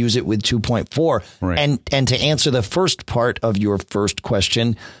can use it with 2.4. Right. And to answer the first part of your first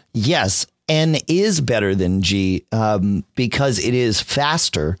question, yes, N is better than G because it is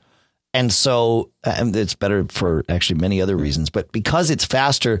faster. And so it's better for actually many other reasons. But because it's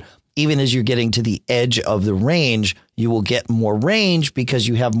faster, even as you're getting to the edge of the range, you will get more range because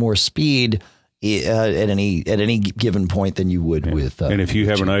you have more speed at any given point than you would with. And if you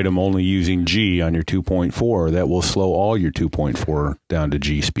have an item only using G on your 2.4, that will slow all your 2.4 down to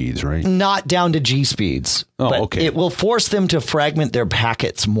G speeds, right? Not down to G speeds. but okay. it will force them to fragment their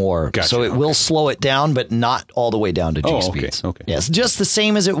packets more. Gotcha, So it will slow it down, but not all the way down to G speeds. Okay. Yes, just the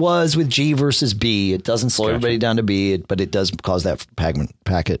same as it was with G versus B. It doesn't slow everybody down to B, but it does cause that packet.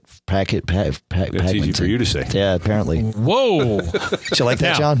 That's easy for you to say. Yeah, apparently. Whoa. Did you like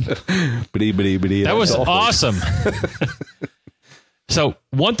that, Now, John? That was awesome. So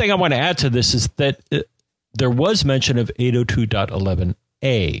one thing I want to add to this is that there was mention of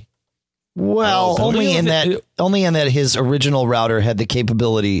 802.11a. Well, only in that his original router had the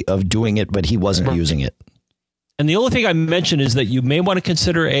capability of doing it, but he wasn't using it. And the only thing I mentioned is that you may want to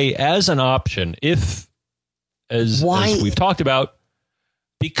consider A as an option if, as we've talked about,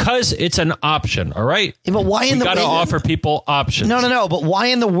 because it's an option. All right. Yeah, but why got to offer people options? No. But why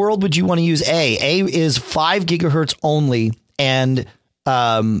in the world would you want to use A? A is 5 gigahertz only and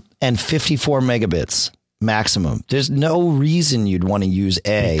 54 megabits maximum. There's no reason you'd want to use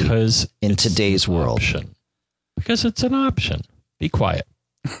A because in today's world. Option. Because it's an option. Be quiet.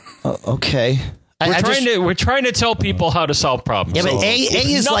 Okay. We're trying to tell people how to solve problems. Yeah, but A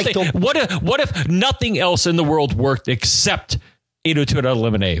is nothing, like what if nothing else in the world worked except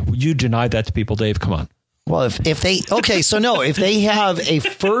 802.11a? Would you deny that to people, Dave? Come on. Well, if they if they have a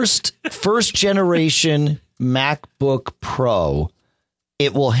first generation MacBook Pro,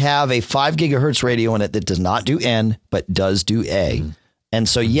 it will have a 5 gigahertz radio in it that does not do N but does do A. And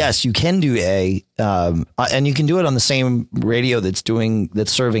so yes, you can do A, and you can do it on the same radio that's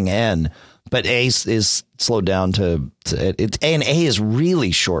serving N. But A is slowed down to it's A, and A is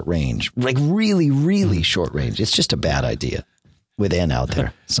really short range, like really short range. It's just a bad idea with N out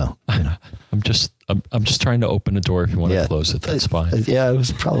there. So I'm just trying to open a door. If you want to close it, that's fine. Yeah,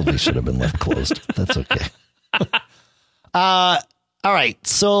 it probably should have been left closed. That's okay. All right.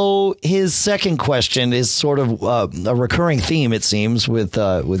 So his second question is sort of a recurring theme, it seems,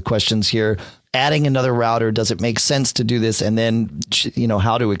 with questions here. Adding another router, does it make sense to do this? And then,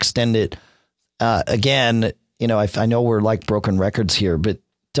 how to extend it? Again, I know we're like broken records here, but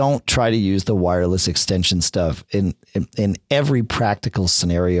don't try to use the wireless extension stuff in every practical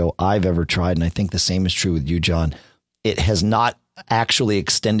scenario I've ever tried. And I think the same is true with you, John. It has not actually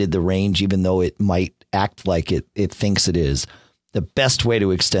extended the range, even though it might act like it thinks it is. The best way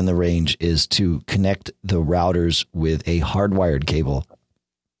to extend the range is to connect the routers with a hardwired cable.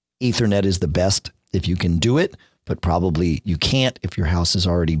 Ethernet is the best if you can do it, but probably you can't if your house is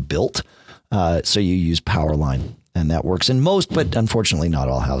already built. So you use power line, and that works in most, but unfortunately not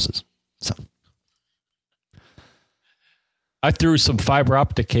all houses. So I threw some fiber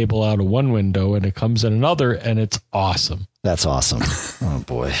optic cable out of one window and it comes in another, and it's awesome. That's awesome. Oh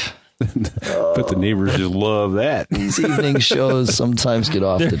boy. But the neighbors just love that. These evening shows sometimes get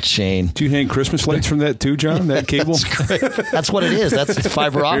off the chain. Do you hang Christmas lights from that too, John? That cable? That's what it is. That's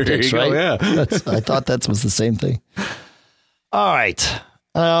fiber optics, right? Go, yeah. I thought that was the same thing. All right.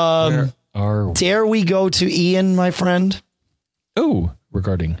 Dare we go to Ian, my friend? Oh,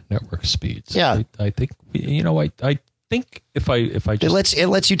 regarding network speeds. Yeah. I think, I think if I just... It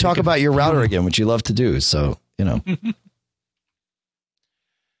lets you talk about your router again, which you love to do. So,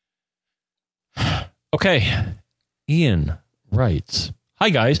 Okay. Ian writes, "Hi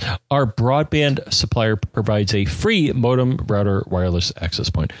guys, our broadband supplier provides a free modem router wireless access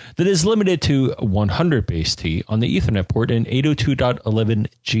point that is limited to 100 base T on the Ethernet port and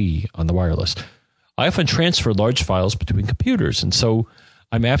 802.11g on the wireless. I often transfer large files between computers, and so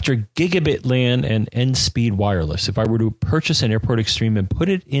I'm after gigabit LAN and N-speed wireless. If I were to purchase an Airport Extreme and put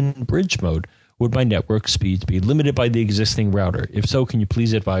it in bridge mode, would my network speeds be limited by the existing router? If so, can you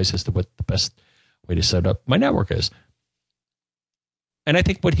please advise as to what the best way to set up my network is?" And I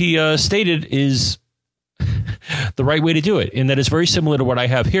think what he stated is the right way to do it, in that it's very similar to what I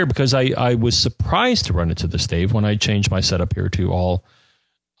have here, because I was surprised to run into this, Dave, when I changed my setup here to all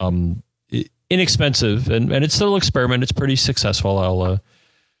inexpensive, and it's still an experiment. It's pretty successful. I'll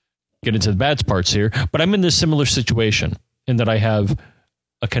get into the bad parts here, but I'm in this similar situation in that I have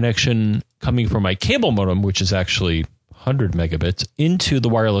a connection coming from my cable modem, which is actually 100 megabits, into the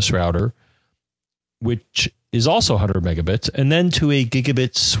wireless router, which is also 100 megabits, and then to a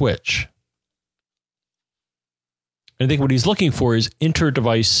gigabit switch. And I think what he's looking for is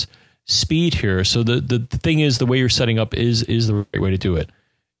inter-device speed here. So the thing is, the way you're setting up is the right way to do it.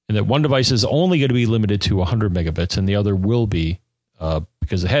 And that one device is only going to be limited to 100 megabits, and the other will be,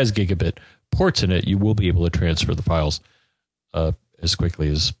 because it has gigabit ports in it, you will be able to transfer the files as quickly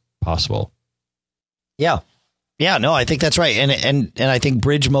as possible. Yeah. Yeah, no, I think that's right. And I think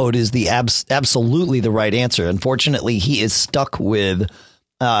bridge mode is the absolutely the right answer. Unfortunately, he is stuck with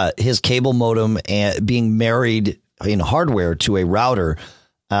his cable modem and being married in hardware to a router.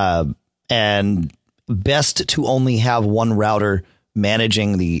 And best to only have one router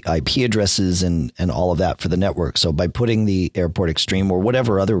managing the IP addresses and all of that for the network. So by putting the Airport Extreme or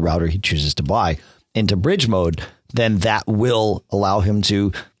whatever other router he chooses to buy into bridge mode, then that will allow him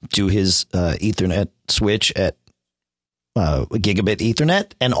to do his Ethernet switch at gigabit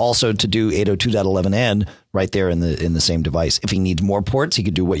Ethernet, and also to do 802.11n right there in the same device. If he needs more ports, he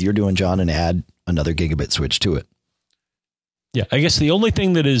could do what you're doing, John, and add another gigabit switch to it. Yeah, I guess the only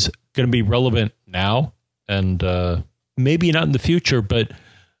thing that is going to be relevant now, and maybe not in the future, but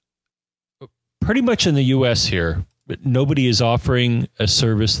pretty much in the U.S. here, but nobody is offering a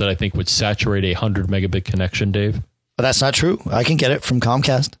service that I think would saturate a 100 megabit connection, Dave. But that's not true. I can get it from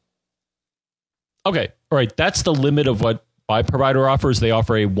Comcast. Okay, all right. That's the limit of what my provider offers. They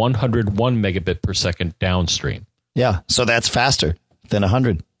offer a 101 megabit per second downstream. Yeah, so that's faster than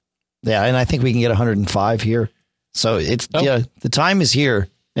 100. Yeah, and I think we can get 105 here. So it's the time is here.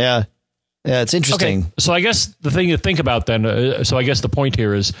 Yeah, it's interesting. Okay. So I guess the thing to think about then. So I guess the point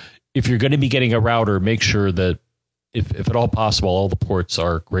here is, if you're going to be getting a router, make sure that if at all possible, all the ports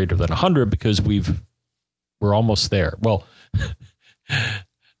are greater than 100, because we're almost there. Well,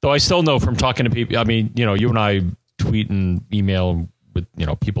 though I still know from talking to people. I mean, you and I tweet and email with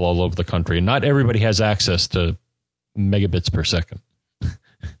people all over the country, and not everybody has access to megabits per second.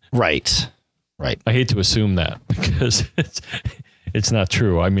 Right. I hate to assume that, because it's not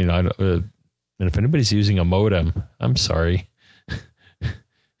true. I mean, and if anybody's using a modem, I'm sorry.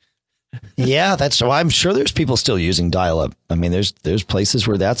 Yeah, so I'm sure there's people still using dial-up. I mean, there's places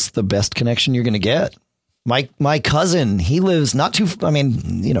where that's the best connection you're going to get. My cousin, he lives not too,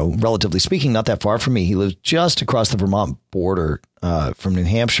 relatively speaking, not that far from me. He lives just across the Vermont border from New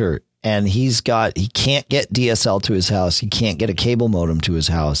Hampshire, and he can't get DSL to his house. He can't get a cable modem to his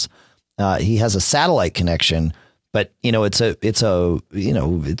house. He has a satellite connection, but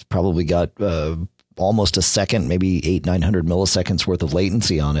it's probably got almost a second, maybe 800-900 milliseconds worth of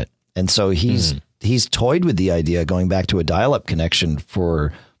latency on it. And so he's toyed with the idea of going back to a dial-up connection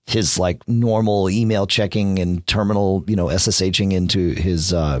for his like normal email checking and terminal, SSHing into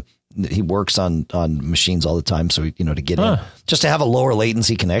his, he works on machines all the time. So, to get in, just to have a lower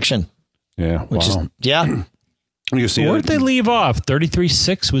latency connection. Yeah. Which is. You see, where did they leave off?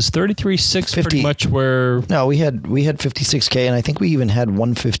 33.6 was 33.6 pretty much where? No, we had 56K, and I think we even had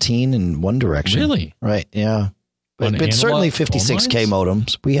 115 in one direction. Really? Right. Yeah. But certainly 56K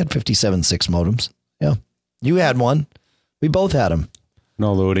modems. We had 57.6 modems. Yeah. You had one. We both had them. And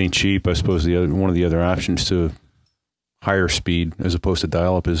although it ain't cheap, I suppose one of the other options to higher speed as opposed to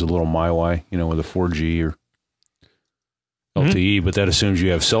dial-up is a little MiWi, with a 4G or LTE, but that assumes you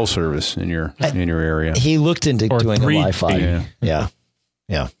have cell service in your area. He looked into doing a Wi-Fi. Yeah.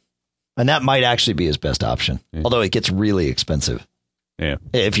 Yeah. And that might actually be his best option, although it gets really expensive. Yeah.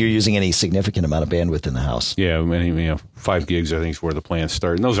 If you're using any significant amount of bandwidth in the house. Yeah. 5 gigs, I think, is where the plans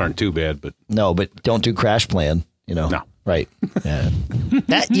start. And those aren't too bad, but. No, but don't do crash plan, No. Right. Yeah.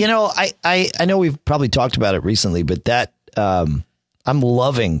 That, I know we've probably talked about it recently, but that, I'm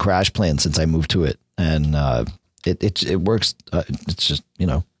loving crash plan since I moved to it. And, it works. It's just,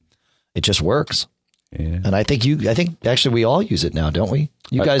 it just works. Yeah. And I think actually we all use it now, don't we?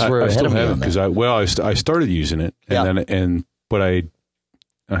 You guys were ahead of me on that. I started using it, and but I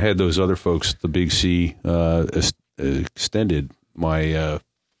had those other folks, the Big C, extended my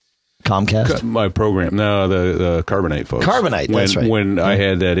Comcast, my program. No, the Carbonite folks. That's right. When I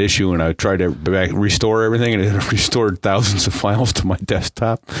had that issue and I tried to restore everything, and it restored thousands of files to my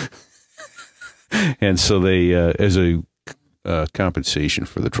desktop, and so they, as a compensation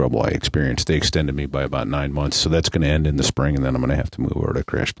for the trouble I experienced, they extended me by about 9 months. So that's going to end in the spring, and then I'm going to have to move over to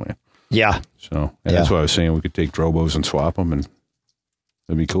Crash Plan. Yeah. So that's why I was saying we could take Drobos and swap them, and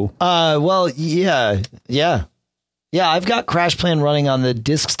that'd be cool. Well, yeah. I've got Crash Plan running on the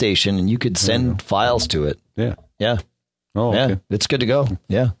disk station, and you could send files to it. Yeah. Yeah. Oh, okay. Yeah. It's good to go.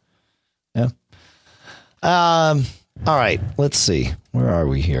 Yeah. Yeah. All right. Let's see. Where are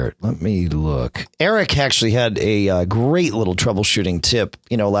we here? Let me look. Eric actually had a great little troubleshooting tip.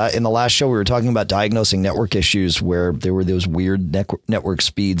 In the last show, we were talking about diagnosing network issues where there were those weird network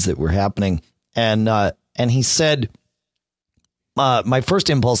speeds that were happening. And he said, my first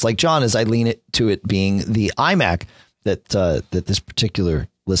impulse, like John, is I lean it to it being the iMac that this particular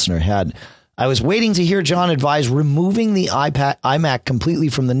listener had. I was waiting to hear John advise removing the iMac completely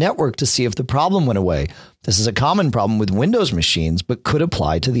from the network to see if the problem went away. This is a common problem with Windows machines, but could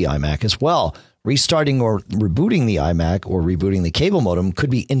apply to the iMac as well. Restarting or rebooting the iMac or rebooting the cable modem could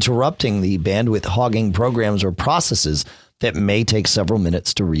be interrupting the bandwidth hogging programs or processes that may take several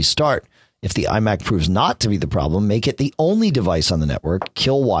minutes to restart. If the iMac proves not to be the problem, make it the only device on the network,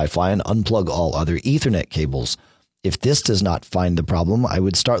 kill Wi-Fi, and unplug all other Ethernet cables. If this does not find the problem, I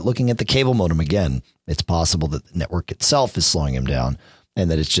would start looking at the cable modem again. It's possible that the network itself is slowing him down and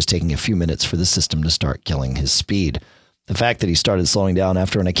that it's just taking a few minutes for the system to start killing his speed. The fact that he started slowing down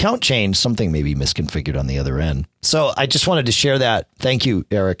after an account change, something may be misconfigured on the other end. So I just wanted to share that. Thank you,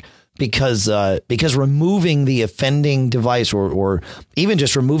 Eric. Because removing the offending device or even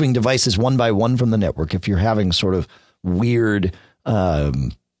just removing devices one by one from the network, if you're having sort of weird,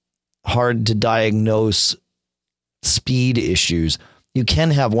 hard to diagnose speed issues, you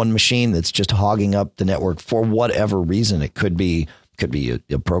can have one machine that's just hogging up the network for whatever reason. It could be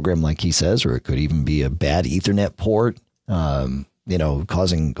a program like he says, or it could even be a bad Ethernet port,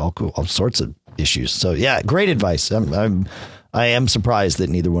 causing all sorts of issues. So yeah, great advice. I am surprised that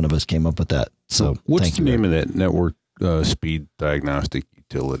neither one of us came up with that. So what's the name of that network speed diagnostic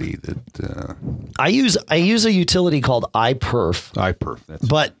utility that I use a utility called iPerf.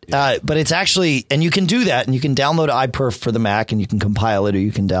 But it's actually, and you can do that, and you can download iPerf for the Mac, and you can compile it, or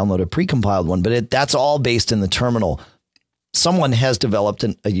you can download a precompiled one. But that's all based in the terminal. Someone has developed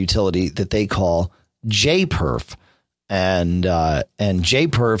a utility that they call JPerf, and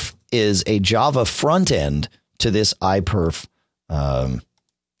JPerf is a Java front end to this iPerf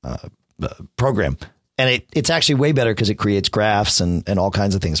program. And it's actually way better because it creates graphs and all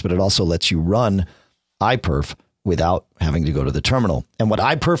kinds of things, but it also lets you run iPerf without having to go to the terminal. And what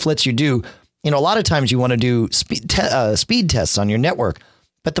iPerf lets you do, a lot of times you want to do speed tests on your network.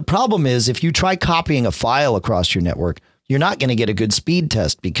 But the problem is if you try copying a file across your network, you're not going to get a good speed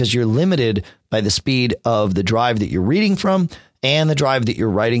test because you're limited by the speed of the drive that you're reading from and the drive that you're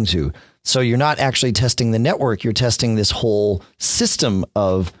writing to. So you're not actually testing the network. You're testing this whole system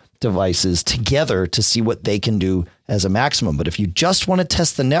of devices together to see what they can do as a maximum. But if you just want to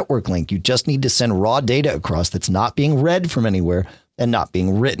test the network link, you just need to send raw data across that's not being read from anywhere and not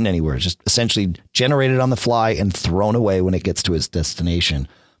being written anywhere. It's just essentially generated on the fly and thrown away when it gets to its destination.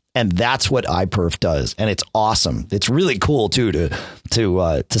 And that's what iPerf does. And it's awesome. It's really cool, too,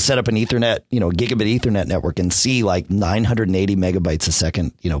 to set up an Ethernet, gigabit Ethernet network and see like 980 megabytes a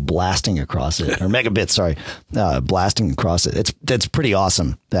second, blasting across it, or megabits, sorry, blasting across it. That's pretty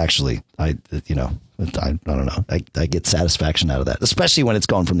awesome, actually. I don't know. I get satisfaction out of that, especially when it's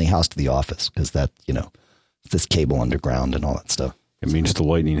going from the house to the office, because that, this cable underground and all that stuff. It means the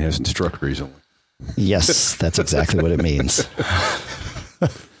lightning hasn't struck recently. Yes, that's exactly what it means.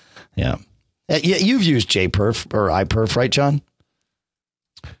 Yeah. You've used JPerf or iPerf, right, John?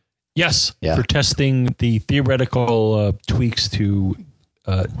 Yes. Yeah. For testing the theoretical tweaks to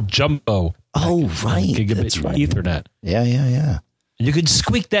Jumbo. Oh, right. Gigabit That's right. Ethernet. Yeah. And you could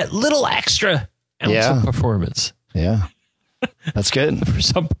squeak that little extra ounce of performance. Yeah. That's good. For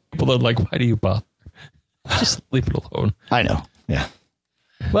some people, they're like, why do you bother? Just leave it alone. I know. Yeah.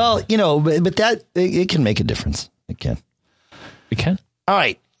 Well, but that it can make a difference. It can. It can. All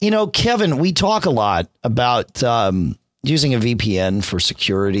right. Kevin, we talk a lot about using a VPN for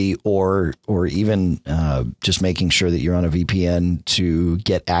security or even just making sure that you're on a VPN to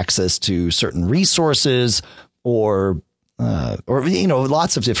get access to certain resources or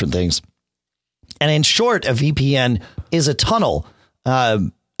lots of different things. And in short, a VPN is a tunnel.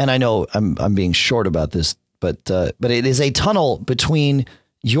 And I know I'm being short about this, but it is a tunnel between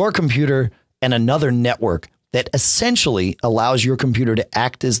your computer and another network that essentially allows your computer to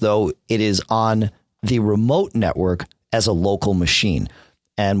act as though it is on the remote network as a local machine.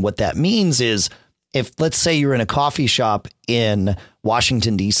 And what that means is if, let's say, you're in a coffee shop in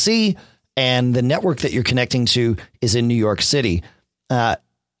Washington, D.C., and the network that you're connecting to is in New York City,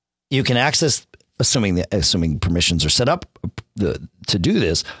 you can access, assuming permissions are set up to do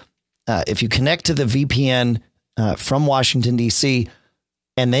this, if you connect to the VPN from Washington, D.C.,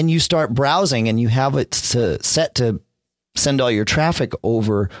 and then you start browsing and you have it set to send all your traffic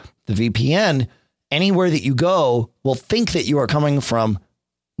over the VPN, anywhere that you go will think that you are coming from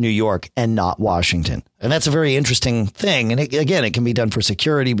New York and not Washington. And that's a very interesting thing. And it can be done for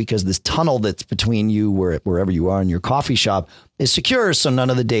security because this tunnel that's between you wherever you are in your coffee shop is secure. So none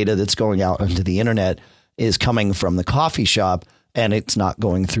of the data that's going out into the internet is coming from the coffee shop and it's not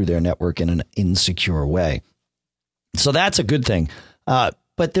going through their network in an insecure way. So that's a good thing.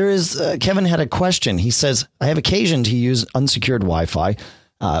 But there is, Kevin had a question. He says, I have occasion to use unsecured Wi-Fi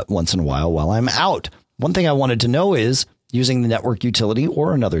once in a while I'm out. One thing I wanted to know is, using the network utility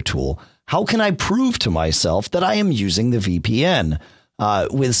or another tool, how can I prove to myself that I am using the VPN?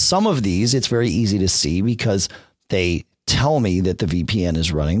 With some of these, it's very easy to see because they tell me that the VPN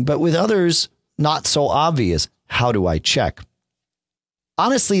is running. But with others, not so obvious. How do I check?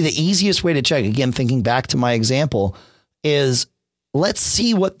 honestly, the easiest way to check, again, thinking back to my example, is let's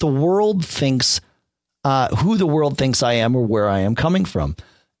see what the world thinks, who the world thinks I am or where I am coming from.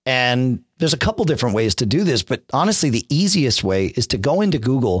 And there's a couple different ways to do this, but honestly, the easiest way is to go into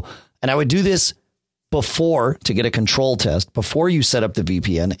Google, and I would do this before to get a control test, before you set up the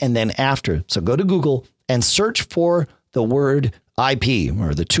VPN, and then after. So go to Google and search for the word IP,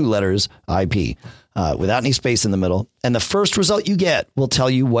 or the 2 letters IP, without any space in the middle. And the first result you get will tell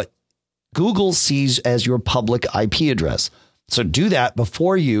you what Google sees as your public IP address. So do that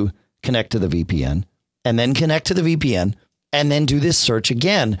before you connect to the VPN, and then connect to the VPN, and then do this search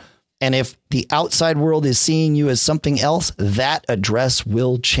again. And if the outside world is seeing you as something else, that address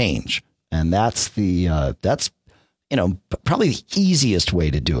will change. And that's probably the easiest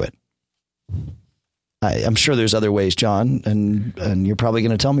way to do it. I'm sure there's other ways, John, and you're probably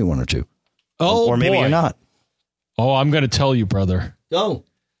going to tell me one or two. Oh, or maybe boy. You're not. Oh, I'm going to tell you, brother. Go.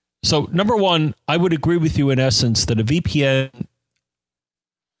 So, number one, I would agree with you in essence that a VPN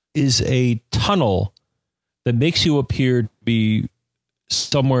is a tunnel that makes you appear to be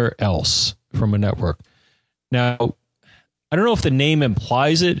somewhere else from a network. Now, I don't know if the name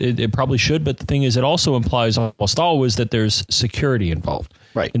implies it. It probably should, but the thing is, it also implies almost always that there's security involved.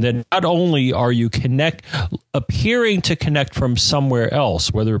 Right. And then not only are you appearing to connect from somewhere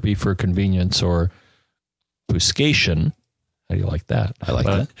else, whether it be for convenience or obfuscation. How do you like that? I like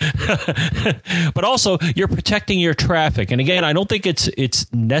that. But also, you're protecting your traffic. And again, I don't think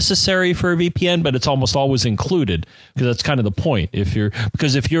it's necessary for a VPN, but it's almost always included, because that's kind of the point. If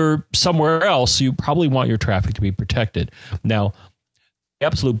you're somewhere else, you probably want your traffic to be protected. Now, the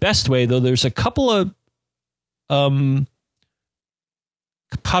absolute best way, though, there's a couple of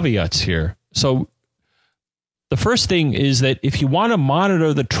caveats here. So the first thing is that if you want to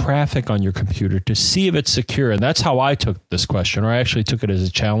monitor the traffic on your computer to see if it's secure, and that's how I took this question, or I actually took it as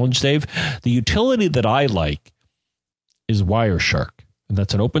a challenge, Dave, the utility that I like is Wireshark. And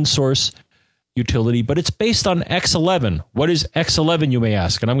that's an open source utility, but it's based on X11. What is X11, you may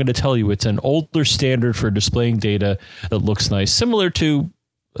ask? And I'm going to tell you, it's an older standard for displaying data that looks nice, similar to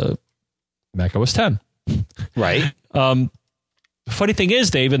Mac OS X. Right. Funny thing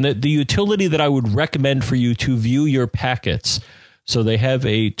is, Dave, and the utility that I would recommend for you to view your packets. So they have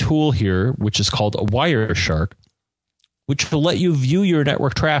a tool here, which is called a Wireshark, which will let you view your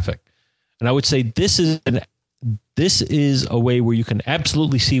network traffic. And I would say this is a way where you can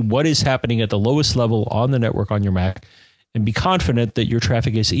absolutely see what is happening at the lowest level on the network on your Mac, and be confident that your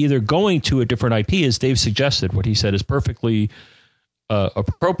traffic is either going to a different IP, as Dave suggested. What he said is perfectly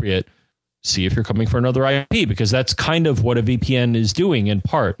appropriate. See if you're coming for another IP, because that's kind of what a VPN is doing in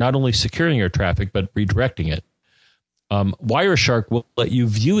part, not only securing your traffic, but redirecting it. Wireshark will let you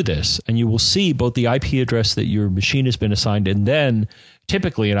view this, and you will see both the IP address that your machine has been assigned, and then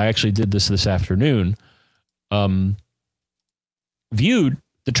typically, and I actually did this afternoon, viewed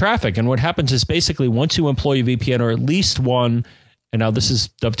the traffic. And what happens is basically once you employ a VPN, or at least one, and now this is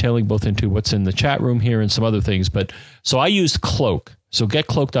dovetailing both into what's in the chat room here and some other things, but so I used Cloak. So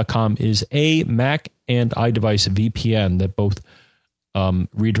getcloak.com is a Mac and iDevice VPN that both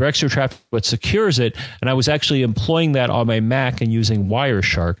redirects your traffic but secures it. And I was actually employing that on my Mac and using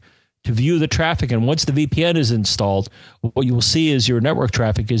Wireshark to view the traffic. And once the VPN is installed, what you will see is your network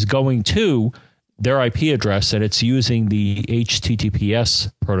traffic is going to their IP address, and it's using the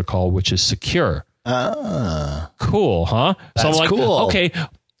HTTPS protocol, which is secure. Cool, huh? That's so I'm like, cool. Okay.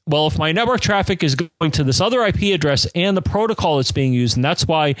 Well, if my network traffic is going to this other IP address and the protocol that's being used, and that's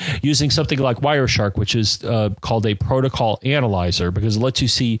why using something like Wireshark, which is called a protocol analyzer, because it lets you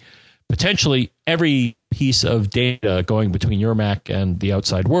see potentially every piece of data going between your Mac and the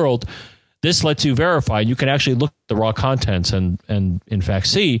outside world. This lets you verify. You can actually look at the raw contents and in fact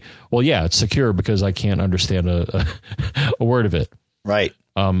see, well, yeah, it's secure because I can't understand a word of it. Right.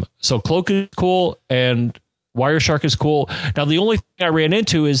 So Cloak is cool and Wireshark is cool. Now, the only thing I ran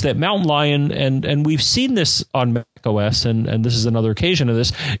into is that Mountain Lion, and we've seen this on Mac OS, and this is another occasion of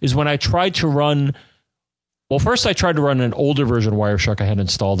this, is when I tried to run, well, first I tried to run an older version of Wireshark I had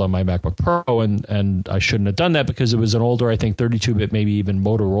installed on my MacBook Pro, and I shouldn't have done that because it was an older, I think, 32-bit, maybe even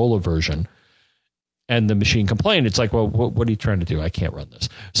Motorola version. And the machine complained. It's like, well, what are you trying to do? I can't run this.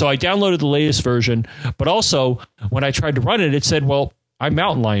 So I downloaded the latest version, but also when I tried to run it, it said, well, I'm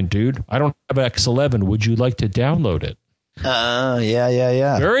Mountain Lion, dude. I don't have X11. Would you like to download it?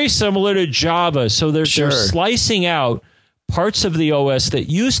 Yeah. Very similar to Java. So they're slicing out parts of the OS that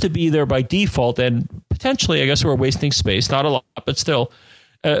used to be there by default, and potentially, I guess, we're wasting space. Not a lot, but still.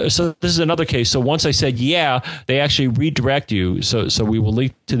 So this is another case. So once I said, yeah, they actually redirect you. So we will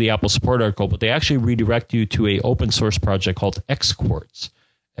link to the Apple support article, but they actually redirect you to a open source project called Xquartz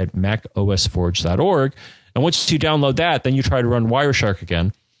at macosforge.org. And once you download that, then you try to run Wireshark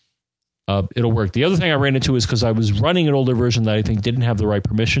again. It'll work. The other thing I ran into is because I was running an older version that I think didn't have the right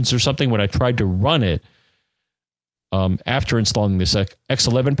permissions or something. When I tried to run it, after installing this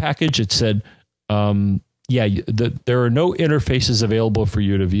X11 package, it said, there are no interfaces available for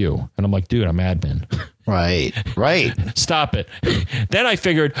you to view. And I'm like, dude, I'm admin. Right. Stop it. Then I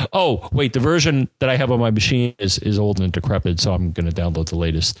figured, oh, wait, the version that I have on my machine is old and decrepit, so I'm going to download the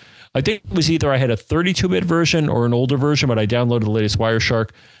latest. I think it was either I had a 32-bit version or an older version, but I downloaded the latest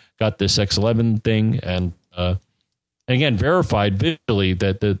Wireshark, got this X11 thing, and again, verified visually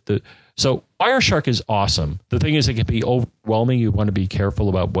that so Wireshark is awesome. The thing is, it can be overwhelming. You want to be careful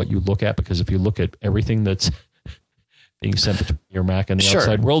about what you look at, because if you look at everything that's being sent between your Mac and the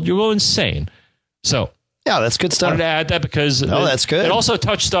outside world, you go insane. So yeah, that's good stuff. I wanted to add that because that's good. It also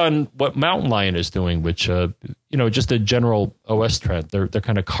touched on what Mountain Lion is doing, which just a general OS trend. They're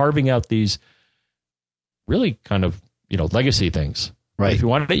kind of carving out these really kind of legacy things. Right. If you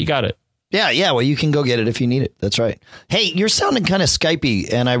wanted it, you got it. Yeah. Well, you can go get it if you need it. That's right. Hey, you're sounding kind of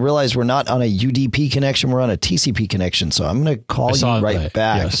Skypey, and I realize we're not on a UDP connection. We're on a TCP connection. So I'm going to call you right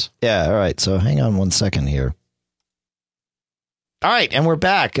back. Yes. Yeah. All right. So hang on 1 second here. All right. And we're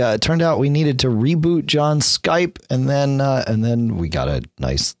back. It turned out we needed to reboot John's Skype, and then we got a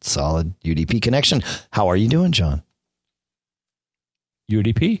nice, solid UDP connection. How are you doing, John?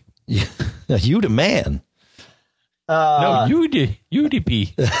 UDP? You the man. No,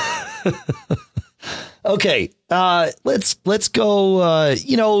 UDP. Okay, let's go.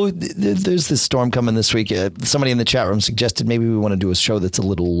 There's this storm coming this week. Somebody in the chat room suggested maybe we want to do a show that's a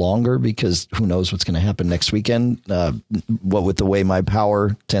little longer, because who knows what's going to happen next weekend. What with the way my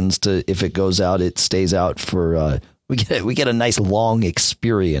power tends to, if it goes out, it stays out for. We get a nice long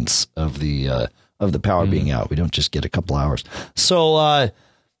experience of the power being out. We don't just get a couple hours. So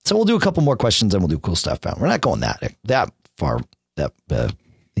we'll do a couple more questions, and we'll do cool stuff. We're not going that far, that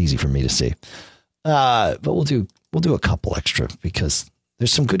easy for me to see. But we'll do a couple extra, because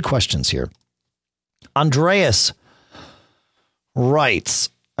there's some good questions here. Andreas writes,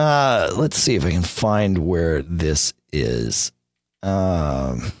 let's see if I can find where this is.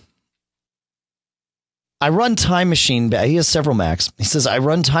 I run Time Machine. He has several Macs. He says, I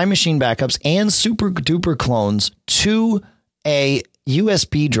run Time Machine backups and super duper clones to a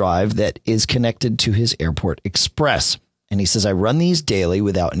USB drive that is connected to his Airport Express. And he says, I run these daily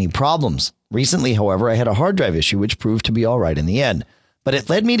without any problems. Recently, however, I had a hard drive issue, which proved to be all right in the end. But it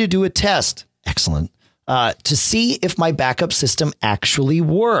led me to do a test. Excellent. To see if my backup system actually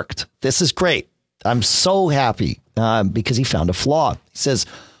worked. This is great. I'm so happy because he found a flaw. He says,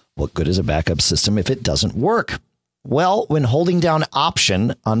 what good is a backup system if it doesn't work? Well, when holding down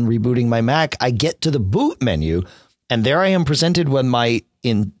Option on rebooting my Mac, I get to the boot menu, and there I am presented with my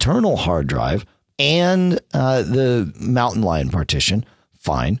internal hard drive and the Mountain Lion partition.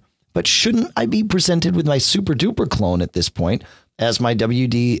 Fine. But shouldn't I be presented with my super duper clone at this point, as my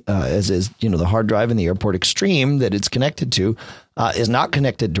WD, the hard drive in the Airport Extreme that it's connected to is not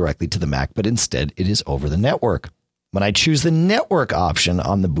connected directly to the Mac, but instead it is over the network. When I choose the network option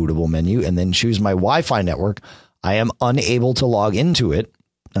on the bootable menu and then choose my Wi-Fi network, I am unable to log into it.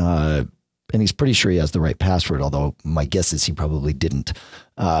 And he's pretty sure he has the right password, although my guess is he probably didn't.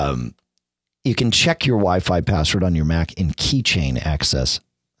 You can check your Wi-Fi password on your Mac in Keychain Access,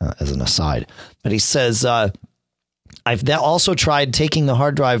 as an aside. But he says, I've also tried taking the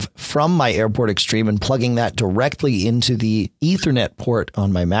hard drive from my Airport Extreme and plugging that directly into the Ethernet port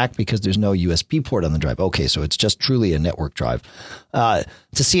on my Mac, because there's no USB port on the drive. Okay, so it's just truly a network drive. To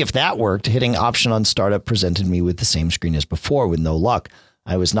see if that worked, hitting Option on startup presented me with the same screen as before with no luck.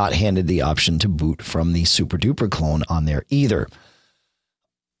 I was not handed the option to boot from the super duper clone on there either.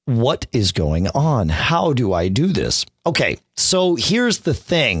 What is going on? How do I do this? Okay, so here's the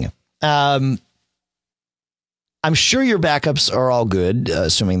thing. I'm sure your backups are all good,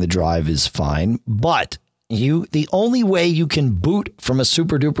 assuming the drive is fine, but the only way you can boot from a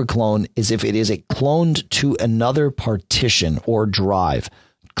super duper clone is if it is cloned to another partition or drive.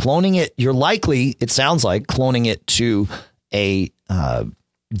 Cloning it, you're likely, it sounds like, cloning it to a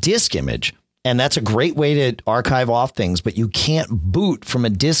disk image. And that's a great way to archive off things, but you can't boot from a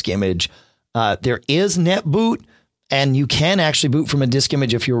disk image. There is NetBoot, and you can actually boot from a disk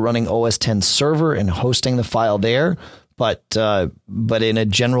image if you're running OS X server and hosting the file there. But in a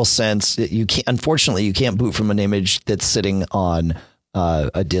general sense, unfortunately, you can't boot from an image that's sitting on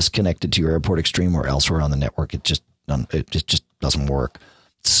a disk connected to your Airport Extreme or elsewhere on the network. It just doesn't work.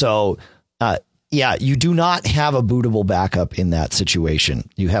 So, yeah, you do not have a bootable backup in that situation.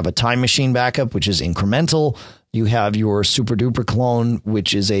 You have a Time Machine backup, which is incremental. You have your Super Duper clone,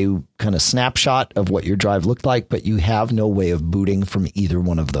 which is a kind of snapshot of what your drive looked like, but you have no way of booting from either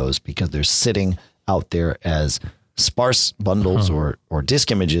one of those because they're sitting out there as sparse bundles or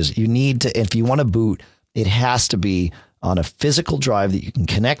disk images. You need to, if you want to boot, it has to be on a physical drive that you can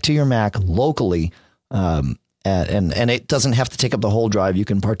connect to your Mac locally. And it doesn't have to take up the whole drive. You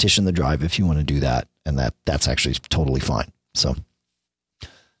can partition the drive if you want to do that. And that's actually totally fine. So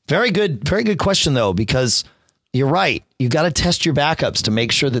very good question though, because you're right. You got to test your backups to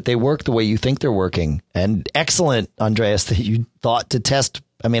make sure that they work the way you think they're working. And excellent, Andreas, that you thought to test.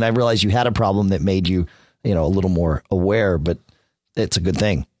 I mean, I realized you had a problem that made you, a little more aware, but it's a good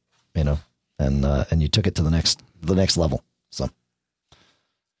thing, and you took it to the next level. So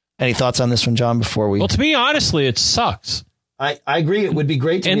any thoughts on this one, John, before we? Well, to me, honestly, it sucks. I agree. It would be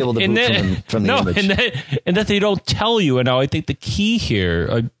great to be able to boot from the image. And that they don't tell you. And now I think the key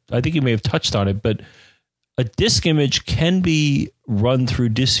here, I think you may have touched on it, but a disk image can be run through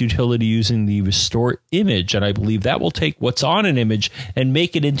disk utility using the restore image. And I believe that will take what's on an image and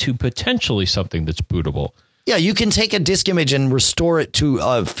make it into potentially something that's bootable. Yeah, you can take a disk image and restore it to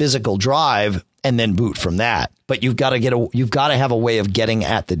a physical drive and then boot from that. But you've got to have a way of getting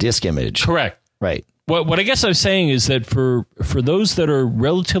at the disk image. Correct. Right. What I guess I'm saying is that for those that are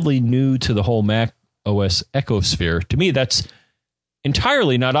relatively new to the whole Mac OS ecosphere, to me, that's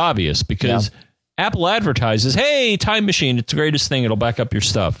entirely not obvious because Apple advertises, hey, Time Machine, it's the greatest thing. It'll back up your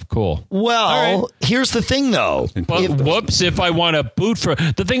stuff. Cool. Well, Here's the thing, though. But if I want to boot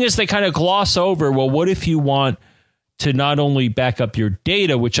the thing is they kind of gloss over, well, what if you want to not only back up your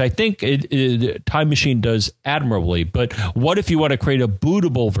data, which I think Time Machine does admirably, but what if you want to create a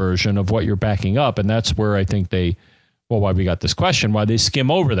bootable version of what you're backing up? And that's where I think why we got this question, why they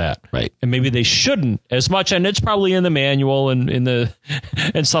skim over that. Right. And maybe they shouldn't as much. And it's probably in the manual and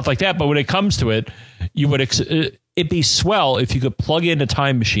and stuff like that. But when it comes to it, you would, it'd be swell if you could plug in a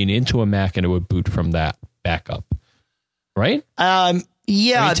Time Machine into a Mac and it would boot from that backup. Right?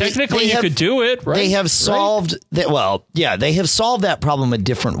 Yeah, I mean, technically you could do it, right? They have solved that. Well, yeah, they have solved that problem a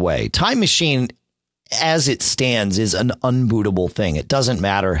different way. Time Machine, as it stands, is an unbootable thing. It doesn't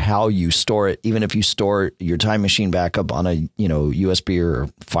matter how you store it. Even if you store your Time Machine backup on a USB or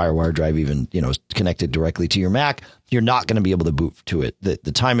FireWire drive, even connected directly to your Mac, you're not going to be able to boot to it. The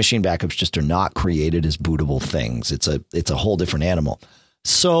Time Machine backups just are not created as bootable things. It's a whole different animal.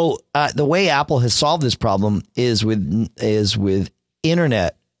 So the way Apple has solved this problem is with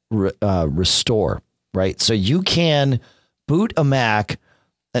Internet restore, right? So you can boot a Mac,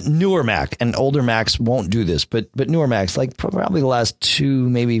 a newer Mac, and older Macs won't do this, but newer Macs, like probably the last 2,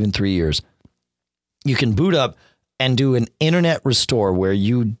 maybe even 3 years, you can boot up and do an Internet restore where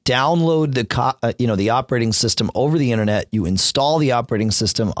you download the operating system over the Internet, you install the operating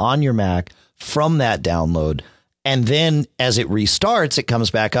system on your Mac from that download. And then as it restarts, it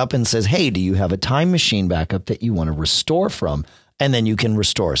comes back up and says, hey, do you have a Time Machine backup that you want to restore from? And then you can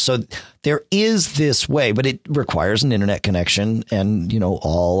restore. So there is this way, but it requires an internet connection and,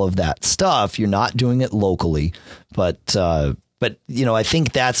 all of that stuff. You're not doing it locally, but I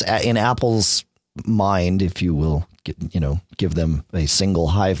think that's in Apple's mind, if you will, give them a single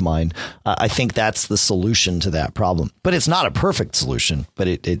hive mind. I think that's the solution to that problem, but it's not a perfect solution, but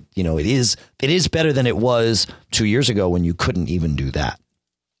it is better than it was 2 years ago when you couldn't even do that.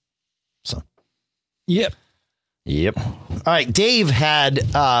 So, Yep. All right. Dave had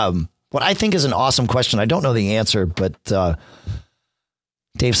what I think is an awesome question. I don't know the answer, but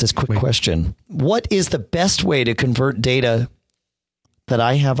Dave says, quick question. What is the best way to convert data that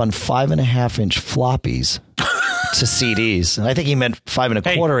I have on 5.5-inch floppies to CDs? And I think he meant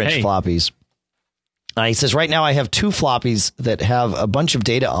 5.25-inch floppies. He says, right now I have 2 floppies that have a bunch of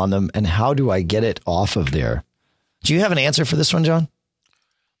data on them. And how do I get it off of there? Do you have an answer for this one, John?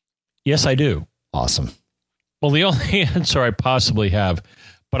 Yes, I do. Awesome. Well, the only answer I possibly have,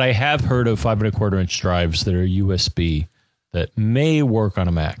 but I have heard of 5.25-inch drives that are USB that may work on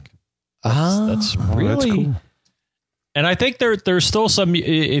a Mac. That's really that's cool. And I think there's still some.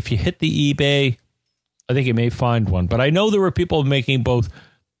 If you hit the eBay, I think you may find one. But I know there were people making both.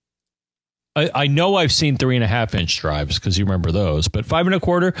 I know I've seen 3.5-inch drives because you remember those, but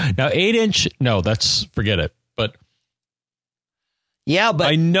 5.25 now 8-inch. No, forget it. But yeah, but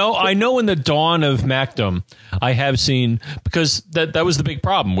I know in the dawn of Macdom, I have seen, because that was the big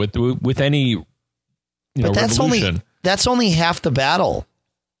problem with any but revolution. That's only half the battle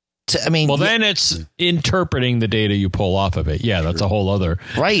Well, then it's interpreting the data you pull off of it. Yeah, that's a whole other.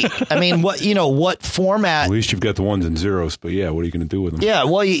 Right. I mean, what format? At least you've got the ones and zeros, but yeah, what are you going to do with them? Yeah,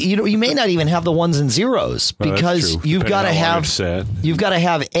 well, you may not even have the ones and zeros because you've got to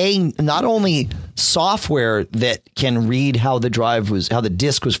have not only software that can read how the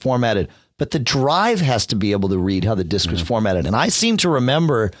disk was formatted, but the drive has to be able to read how the disk was formatted. And I seem to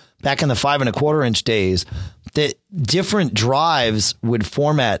remember back in the 5 1/4 inch days that different drives would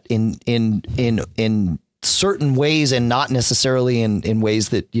format in certain ways and not necessarily in ways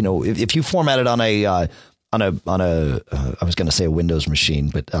that, if you formatted on a I was going to say a Windows machine,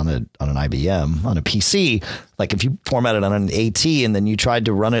 but on an IBM, on a PC, like if you formatted on an AT and then you tried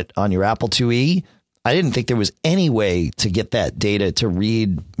to run it on your Apple IIe, I didn't think there was any way to get that data to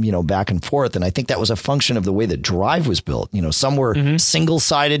read, back and forth. And I think that was a function of the way the drive was built. Some were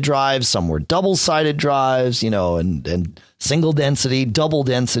single-sided drives, some were double-sided drives, and single density, double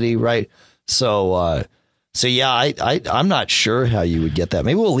density, right? So yeah, I'm not sure how you would get that.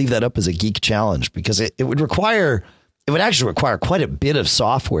 Maybe we'll leave that up as a geek challenge because it would actually require quite a bit of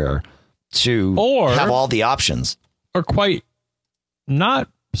software to have all the options. Or quite not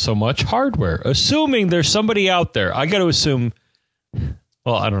so much hardware. Assuming there's somebody out there, I got to assume,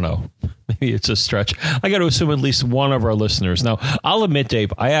 well, I don't know. Maybe it's a stretch. I got to assume at least one of our listeners. Now, I'll admit,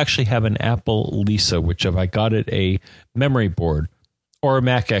 Dave, I actually have an Apple Lisa, which if I got it a memory board or a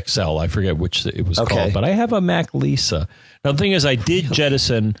Mac XL, I forget which it was called, but I have a Mac Lisa. Now, the thing is, I did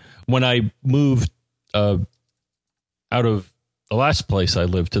jettison when I moved out of the last place I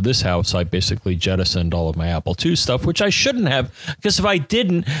lived to this house. I basically jettisoned all of my Apple II stuff, which I shouldn't have, because if I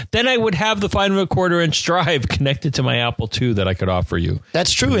didn't, then I would have the 5 1/4 inch drive connected to my Apple II that I could offer you.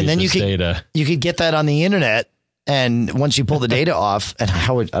 That's true. And then you could get that on the internet. And once you pull the data off, and I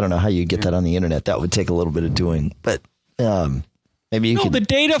don't know how you get that on the internet. That would take a little bit of doing, but maybe you could. The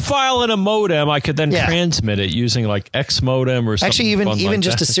data file in a modem, I could then transmit it using like X modem or something. Actually, even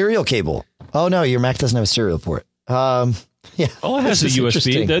just a serial cable. Oh no, your Mac doesn't have a serial port. Yeah. Oh, it has a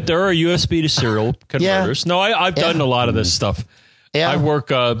USB. There are USB to serial converters. No, I've done a lot of this stuff. Yeah. I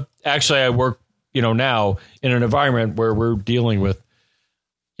work now in an environment where we're dealing with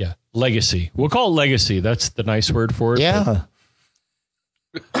legacy. We'll call it legacy. That's the nice word for it. Yeah.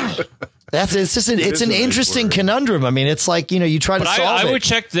 It's an interesting conundrum. I mean, it's like, you try to solve it. I would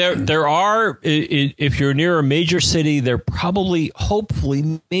check there are, if you're near a major city, there probably,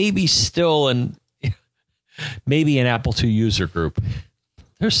 hopefully, maybe still maybe an Apple II user group.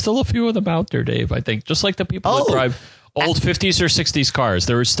 There's still a few of them out there, Dave, I think. Just like the people that drive old 50s or 60s cars.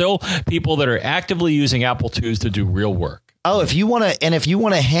 There are still people that are actively using Apple IIs to do real work. Oh, if you want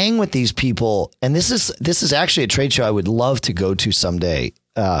to hang with these people, and this is actually a trade show I would love to go to someday.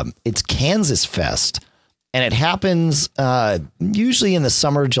 It's Kansas Fest, and it happens usually in the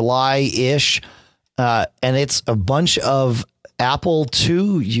summer, July-ish, and it's a bunch of Apple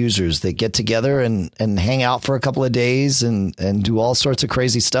II users that get together and hang out for a couple of days and do all sorts of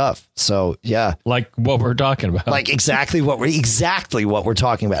crazy stuff. So, yeah. Like what we're talking about. Like exactly what we're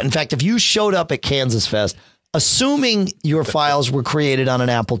talking about. In fact, if you showed up at Kansas Fest, assuming your files were created on an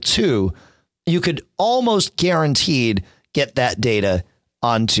Apple II, you could almost guaranteed get that data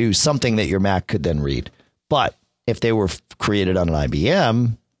onto something that your Mac could then read. But if they were created on an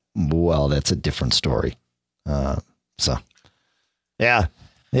IBM, well, that's a different story. Yeah,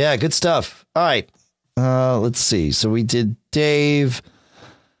 good stuff. All right, let's see. So we did Dave.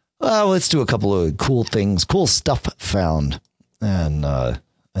 Let's do a couple of cool stuff found, and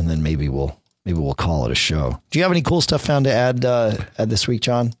then maybe we'll call it a show. Do you have any cool stuff found to add this week,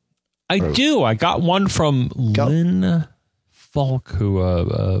 John? I do. I got one from Lynn Falk,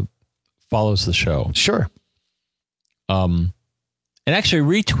 who follows the show. Sure. And actually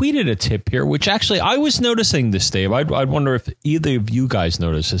retweeted a tip here, which actually I was noticing this, Dave. I'd wonder if either of you guys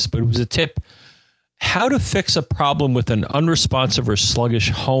noticed this, but it was a tip: how to fix a problem with an unresponsive or sluggish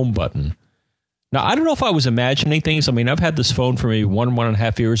home button. Now, I don't know if I was imagining things. I mean, I've had this phone for maybe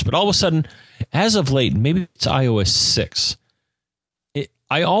 1.5 years, but all of a sudden, as of late, maybe it's iOS 6.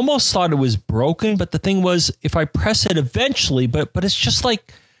 I almost thought it was broken, but the thing was, if I press it eventually, but it's just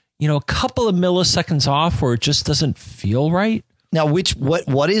like, a couple of milliseconds off where it just doesn't feel right. Now,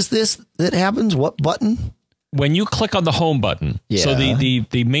 what is this that happens? What button? When you click on the home button. Yeah. So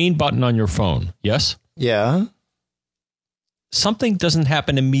the main button on your phone. Yes? Yeah. Something doesn't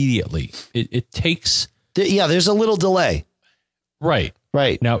happen immediately. It takes. There's a little delay. Right.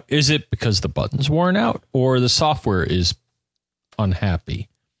 Now, is it because the button's worn out or the software is unhappy?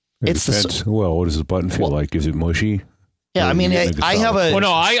 It depends. What does the button feel like? Is it mushy? Yeah, I mean, I have a. Well,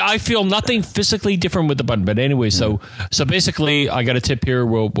 no, I feel nothing physically different with the button. But anyway, so basically, I got a tip here.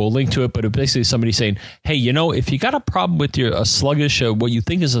 We'll link to it. But basically, somebody saying, "Hey, if you got a problem with a sluggish, what you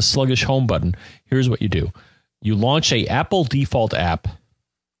think is a sluggish home button, here's what you do: you launch a Apple default app,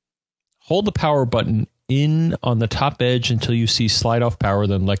 hold the power button in on the top edge until you see slide off power,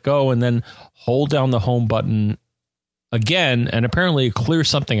 then let go, and then hold down the home button again, and apparently it clears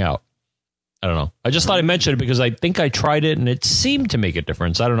something out." I don't know. I just thought I'd mention it because I think I tried it and it seemed to make a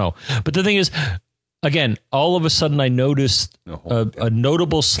difference. I don't know. But the thing is, again, all of a sudden I noticed a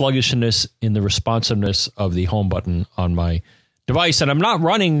notable sluggishness in the responsiveness of the home button on my device. And I'm not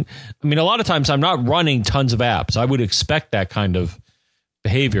running. I mean, a lot of times I'm not running tons of apps. I would expect that kind of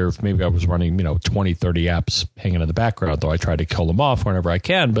behavior if maybe I was running, 20, 30 apps hanging in the background, though I try to kill them off whenever I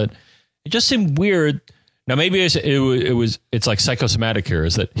can. But it just seemed weird. Now, maybe it's like psychosomatic here,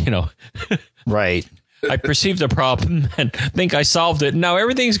 is that, Right. I perceived the problem and think I solved it. Now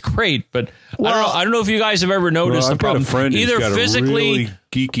everything's great, but I don't know if you guys have ever noticed the problem. I've got a friend either who's got physically, a really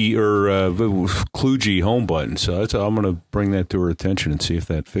geeky or kludgy home button, so I'm going to bring that to her attention and see if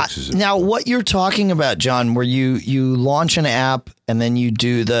that fixes it. Now, what you're talking about, John, where you launch an app and then you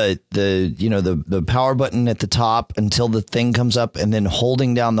do the power button at the top until the thing comes up, and then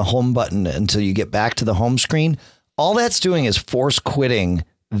holding down the home button until you get back to the home screen. All that's doing is force quitting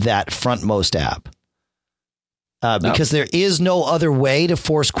that frontmost app. Because there is no other way to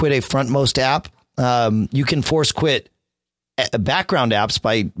force quit a frontmost app. You can force quit background apps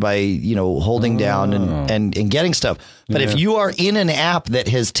by holding down and getting stuff. But if you are in an app that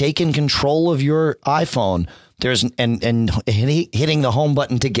has taken control of your iPhone, and hitting the home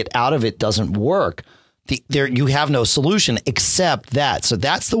button to get out of it doesn't work. You have no solution except that. So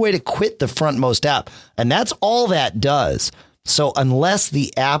that's the way to quit the frontmost app, and that's all that does. So unless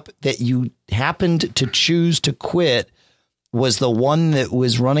the app that you happened to choose to quit was the one that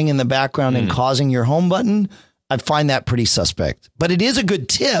was running in the background and causing your home button, I'd find that pretty suspect. But it is a good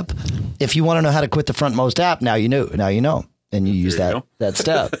tip if you want to know how to quit the frontmost app. Now you know, and you use that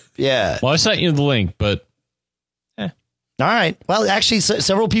step. Yeah. Well, I sent you the link, but. All right. Well, actually,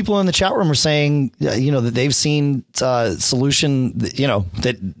 several people in the chat room are saying, that they've seen solution,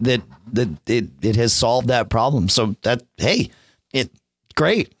 that it has solved that problem. So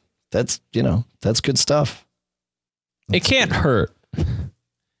great. That's good stuff. It can't hurt. And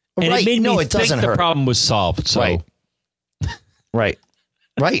right. It made me it doesn't think hurt. The problem was solved. So. Right.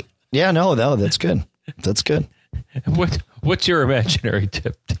 Yeah, no, that's good. That's good. What's your imaginary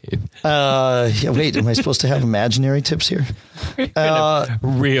tip, Dave? Wait, am I supposed to have imaginary tips here?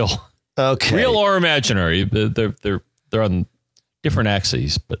 Real. Okay. Real or imaginary. They're on different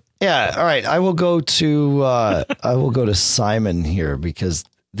axes, but yeah. All right. I will go to Simon here because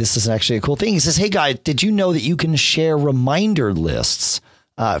this is actually a cool thing. He says, "Hey guys, did you know that you can share reminder lists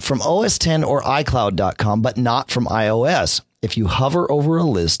from OS X or iCloud.com, but not from iOS? If you hover over a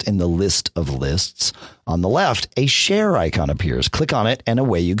list in the list of lists on the left, a share icon appears. Click on it and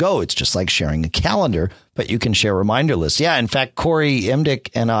away you go. It's just like sharing a calendar, but you can share reminder lists." Yeah, in fact, Corey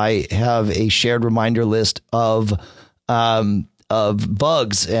Emdick and I have a shared reminder list of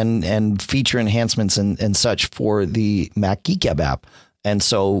bugs and feature enhancements and such for the Mac Geek Gab app. And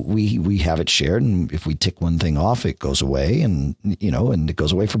so we have it shared, and if we tick one thing off, it goes away, and it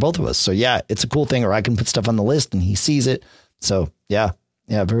goes away for both of us. So yeah, it's a cool thing. Or I can put stuff on the list and he sees it. So yeah,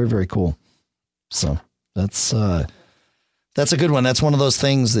 very, very cool. So that's a good one. That's one of those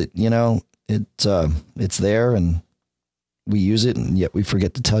things that, it's there and we use it, and yet we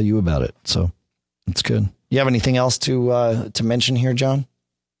forget to tell you about it. So it's good. You have anything else to mention here, John?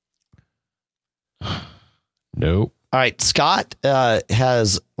 Nope. All right. Scott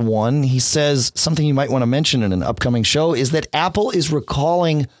has one. He says something you might want to mention in an upcoming show is that Apple is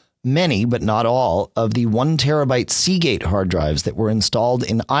recalling many, but not all, of the 1 terabyte Seagate hard drives that were installed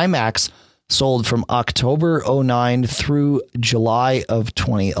in iMacs sold from October 2009 through July of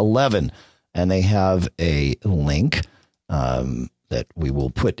 2011. And they have a link that we will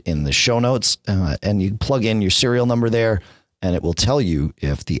put in the show notes, and you plug in your serial number there, and it will tell you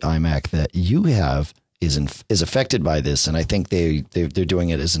if the iMac that you have is affected by this. And I think they're doing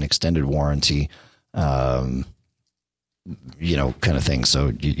it as an extended warranty, kind of thing.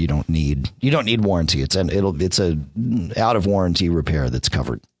 So you don't need warranty. It's a out of warranty repair that's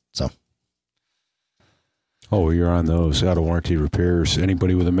covered. So. Oh, you're on those out of warranty repairs.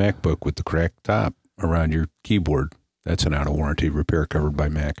 Anybody with a MacBook with the cracked top around your keyboard, that's an out of warranty repair covered by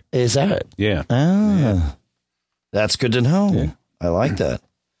Mac. Is that? Yeah. Yeah. That's good to know. Yeah. I like that.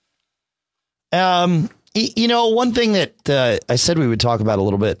 One thing that I said we would talk about a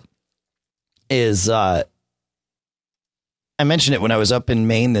little bit is I mentioned it when I was up in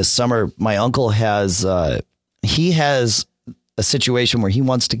Maine this summer. My uncle has he has a situation where he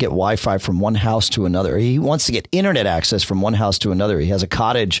wants to get Wi-Fi from one house to another. He wants to get internet access from one house to another. He has a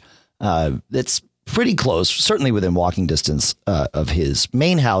cottage that's pretty close, certainly within walking distance of his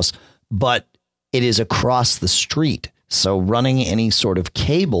main house, but it is across the street. So running any sort of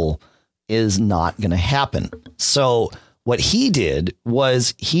cable is not going to happen. So what he did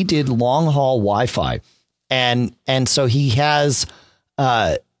was he did long haul Wi-Fi, and so he has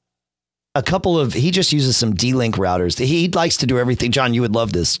a couple of, he just uses some D-Link routers. He likes to do everything. John, you would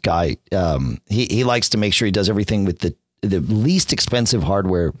love this guy. He likes to make sure he does everything with the least expensive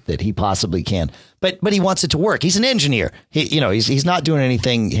hardware that he possibly can. But he wants it to work. He's an engineer. He's not doing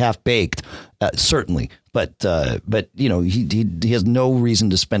anything half baked, certainly. But he has no reason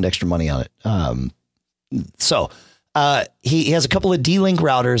to spend extra money on it. So he has a couple of D-Link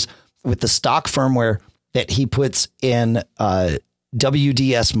routers with the stock firmware that he puts in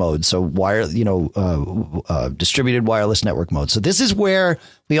WDS mode, so distributed wireless network mode. So this is where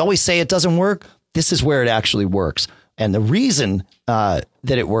we always say it doesn't work. This is where it actually works. And the reason that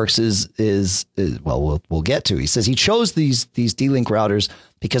it works is we'll get to. He says he chose these D-Link routers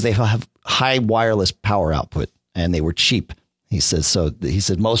because they have high wireless power output and they were cheap. He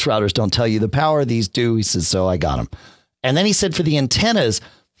said most routers don't tell you the power. These do. He says, so I got them. And then he said for the antennas,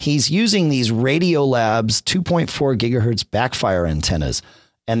 he's using these Radiolabs 2.4 gigahertz backfire antennas,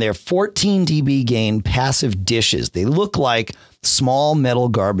 and they're 14 dB gain passive dishes. They look like small metal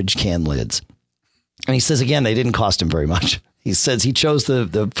garbage can lids. And he says, again, they didn't cost him very much. He says he chose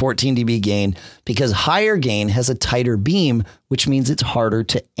the 14 dB gain because higher gain has a tighter beam, which means it's harder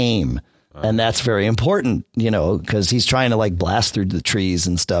to aim. And that's very important, because he's trying to like blast through the trees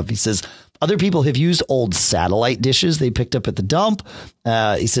and stuff. He says other people have used old satellite dishes they picked up at the dump.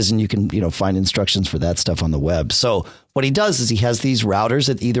 He says, and you can, find instructions for that stuff on the web. So what he does is he has these routers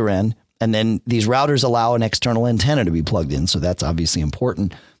at either end, and then these routers allow an external antenna to be plugged in. So that's obviously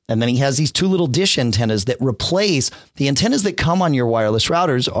important. And then he has these two little dish antennas that replace the antennas that come on your wireless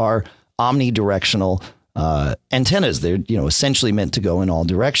routers are omnidirectional antennas. They're, essentially meant to go in all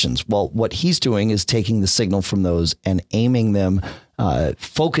directions. Well, what he's doing is taking the signal from those and aiming them,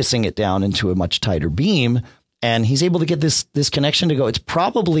 focusing it down into a much tighter beam. And he's able to get this connection to go. It's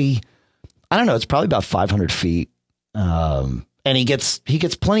probably, it's probably about 500 feet. And he gets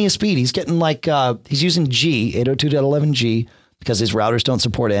plenty of speed. He's getting he's using G 802.11G because his routers don't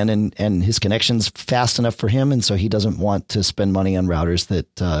support N, and his connection's fast enough for him. And so he doesn't want to spend money on routers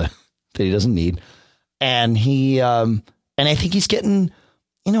that he doesn't need. And and I think he's getting,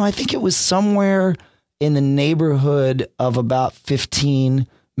 I think it was somewhere in the neighborhood of about 15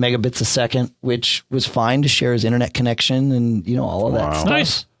 megabits a second, which was fine to share his internet connection and, all of that stuff.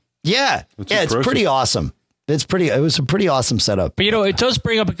 Nice. Yeah. It's pretty awesome. It was a pretty awesome setup. But, it does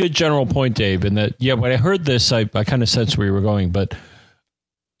bring up a good general point, Dave, in that, when I heard this, I kind of sensed where you were going. But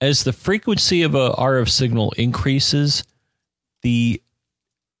as the frequency of a RF signal increases, the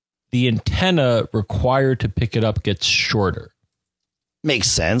antenna required to pick it up gets shorter. Makes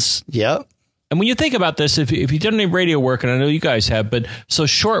sense. Yeah. And when you think about this, if you've done any radio work, and I know you guys have, but so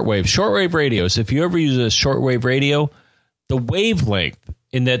shortwave radios, if you ever use a shortwave radio, the wavelength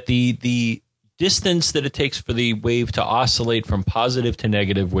in that the distance that it takes for the wave to oscillate from positive to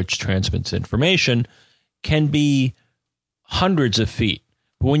negative, which transmits information, can be hundreds of feet.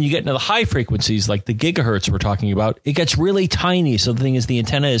 But when you get into the high frequencies, like the gigahertz we're talking about, it gets really tiny. So the thing is, the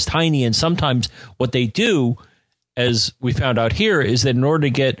antenna is tiny. And sometimes what they do, as we found out here, is that in order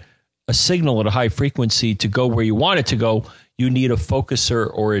to get a signal at a high frequency to go where you want it to go, you need a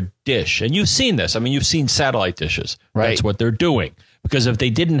focuser or a dish. And you've seen this. I mean, you've seen satellite dishes. Right. That's what they're doing. Because if they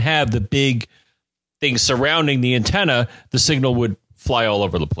didn't have the big things surrounding the antenna, the signal would fly all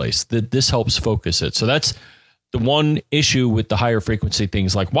over the place. This helps focus it. So that's the one issue with the higher frequency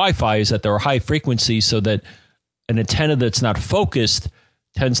things like Wi-Fi, is that they're high frequency, so that an antenna that's not focused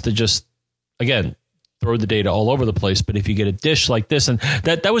tends to just, again, throw the data all over the place. But if you get a dish like this, and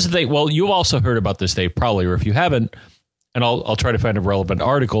that was the thing. Well, you've also heard about this, Dave, probably, or if you haven't, and I'll try to find a relevant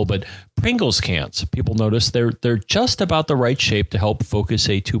article, but Pringles cans, people notice they're just about the right shape to help focus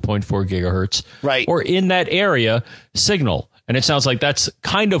a 2.4 gigahertz right, or in that area signal. And it sounds like that's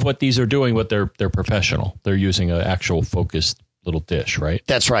kind of what these are doing, but they're professional. They're using an actual focused little dish, right?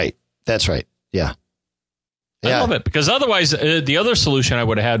 That's right. Yeah. I love it, because otherwise the other solution I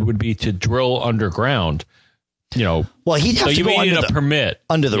would have had would be to drill underground. Well, he'd have to go need a permit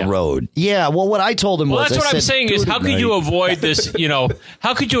under the road. Yeah. Well, what I told him was, that's what I'm saying is, how could you avoid this?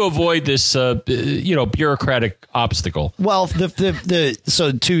 How could you avoid this? Bureaucratic obstacle. Well,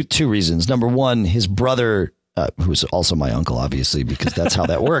 so two reasons. Number one, his brother who's also my uncle, obviously, because that's how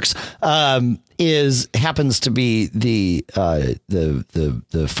that works, happens to be the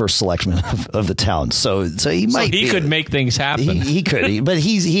first selectman of the town. So he could make things happen. He could, but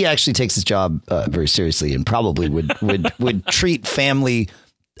he actually takes his job very seriously and probably would treat family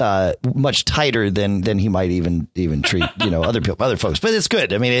much tighter than he might even treat other folks. But it's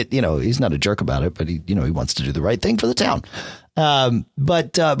good. I mean, he's not a jerk about it, but he wants to do the right thing for the town.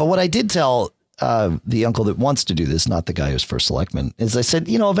 But what I did tell the uncle that wants to do this, not the guy who's first selectman, is I said,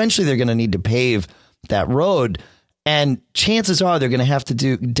 eventually they're going to need to pave that road, and chances are they're going to have to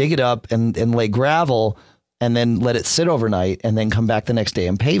dig it up and lay gravel and then let it sit overnight and then come back the next day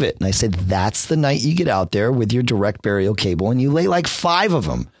and pave it. And I said, that's the night you get out there with your direct burial cable and you lay like 5 of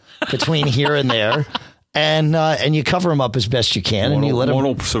them between here and there. And you cover them up as best you can, and you let them. One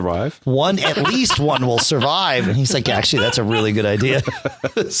will survive. At least one will survive. And he's like, actually, that's a really good idea.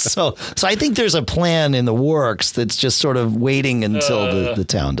 So I think there's a plan in the works that's just sort of waiting until the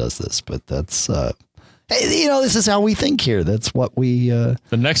town does this. But that's, this is how we think here. That's what we. The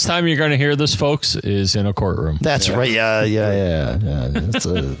next time you're going to hear this, folks, is in a courtroom. That's right. Yeah. It's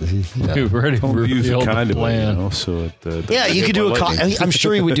We already Use a revealed the conduit, plan. so you could do I'm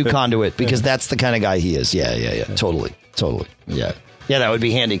sure he would do conduit because that's the kind of guy he is. Yeah. Totally. Yeah, that would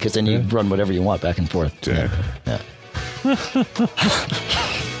be handy because then you run whatever you want back and forth. Yeah.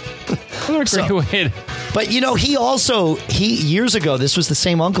 But he years ago, this was the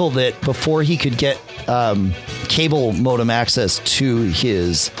same uncle that before he could get cable modem access to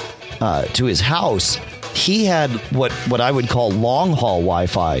his house, he had what I would call long haul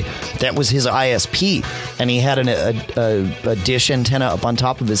Wi-Fi. That was his ISP, and he had a dish antenna up on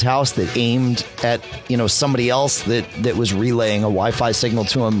top of his house that aimed at somebody else that was relaying a Wi-Fi signal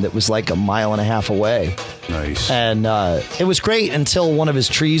to him that was like 1.5 miles away. Nice. And it was great until one of his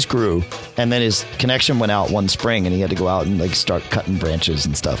trees grew, and then his connection went out one spring, and he had to go out and start cutting branches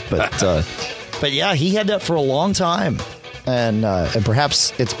and stuff. But yeah, he had that for a long time. And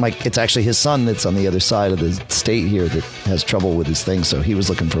perhaps it's actually his son that's on the other side of the state here that has trouble with his thing. So he was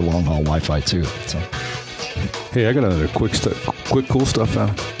looking for long haul Wi-Fi too. So. Hey, I got another quick cool stuff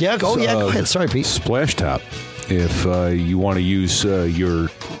now. Yeah. Go ahead. Sorry, Pete. Splashtop. If you want to use your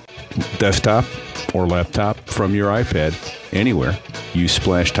desktop or laptop from your iPad anywhere, use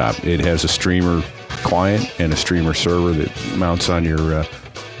Splashtop. It has a streamer client and a streamer server that mounts on your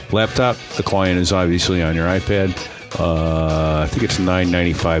laptop. The client is obviously on your iPad. I think it's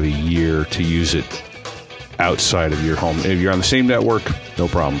 $9.95 a year to use it outside of your home. If you're on the same network, no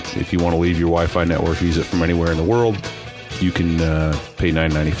problem. If you want to leave your Wi-Fi network, use it from anywhere in the world, you can pay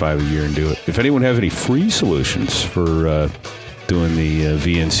 $9.95 a year and do it. If anyone has any free solutions for doing the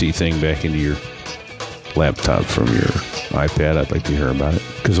VNC thing back into your laptop from your iPad, I'd like to hear about it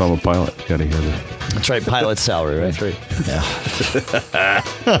because I'm a pilot. Got to hear that. That's right, pilot salary, right? That's right. Yeah.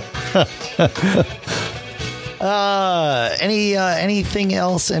 Anything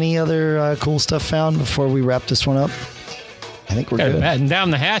else? Any other cool stuff found before we wrap this one up? I think we're good. Batten down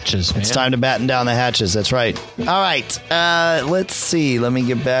the hatches, man. It's time to batten down the hatches. That's right. All right. Let's see. Let me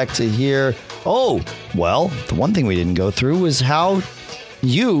get back to here. Oh, well, the one thing we didn't go through was how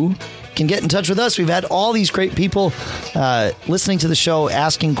you can get in touch with us. We've had all these great people listening to the show,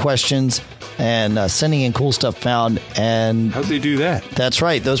 asking questions, and sending in cool stuff found. And how'd they do that? That's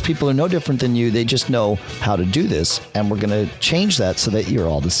right. Those people are no different than you. They just know how to do this. And we're going to change that so that you're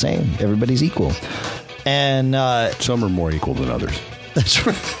all the same. Everybody's equal. And some are more equal than others. That's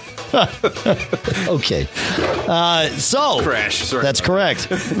right. Okay. So crash. Sorry. That's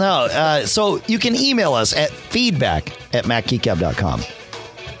correct. No. So you can email us at feedback@macgeekgab.com.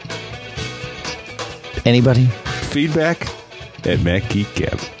 Anybody?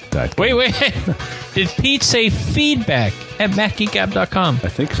 Feedback@macgeekgab.com. Wait. Did Pete say feedback@macgeekgab.com? I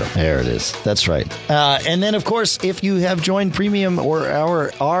think so. There it is. That's right. And then, of course, if you have joined Premium or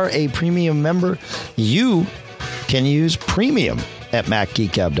are a Premium member, you can use Premium at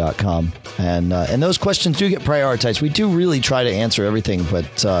macgeekgab.com. And those questions do get prioritized. We do really try to answer everything, but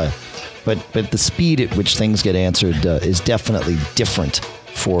the speed at which things get answered is definitely different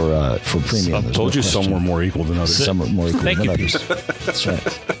for Premium. I told you some were more equal than others. Some are more equal than others. That's right.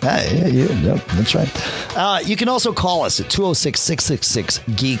 That's right. You can also call us at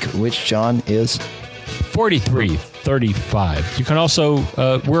 206-666-GEEK, which, John, is 4335. You can also,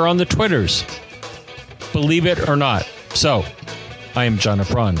 we're on the Twitters, believe it or not. So, I am John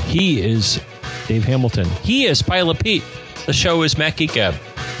Apron. He is Dave Hamilton. He is Pilot Pete. The show is Mac Geek Gab.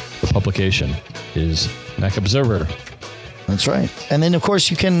 The publication is Mac Observer. That's right. And then, of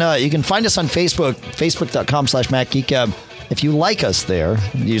course, you can find us on Facebook, facebook.com/MacGeekGab. if you like us there,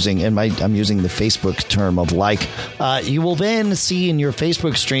 I'm using the Facebook term of like, you will then see in your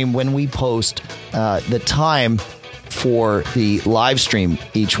Facebook stream when we post the time for the live stream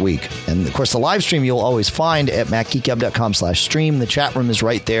each week. And of course, the live stream you'll always find at macgeekgab.com/stream. The chat room is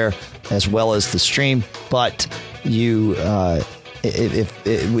right there, as well as the stream. But we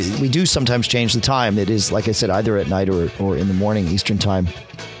do sometimes change the time. It is, like I said, either at night or in the morning Eastern time.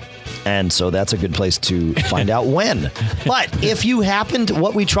 And so that's a good place to find out when. But if you happen to,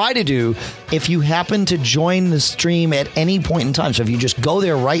 what we try to do, if you happen to join the stream at any point in time, so if you just go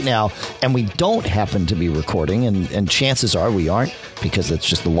there right now and we don't happen to be recording, and chances are we aren't, because that's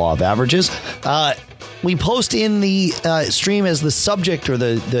just the law of averages, we post in the stream as the subject or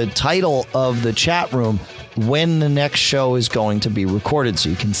the title of the chat room when the next show is going to be recorded, so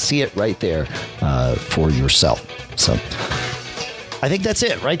you can see it right there for yourself. So I think that's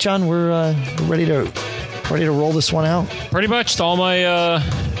it, right, John? We're ready to roll this one out. Pretty much. All my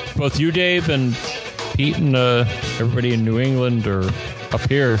both you, Dave, and Pete, and everybody in New England are up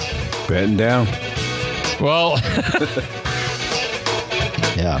here batting down. Well,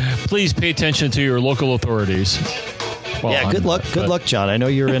 yeah. Please pay attention to your local authorities. Well, yeah. Good luck. Good luck, John. I know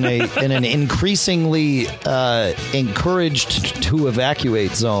you're in an increasingly encouraged to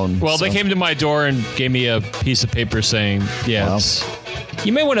evacuate zone. Well, they came to my door and gave me a piece of paper saying, "Yeah,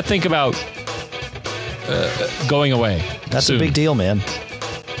 you may want to think about going away." That's soon. A big deal, man.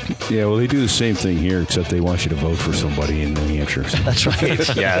 Yeah, well, they do the same thing here, except they want you to vote for somebody in New Hampshire. That's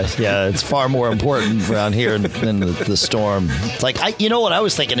right. Yeah. It's far more important around here than the storm. It's like, you know what I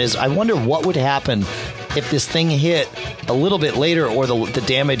was thinking is, I wonder what would happen if this thing hit a little bit later, or the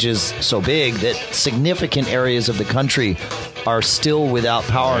damage is so big that significant areas of the country are still without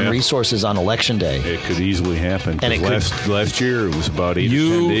power and resources on Election Day. It could easily happen. And last year, it was about 8 to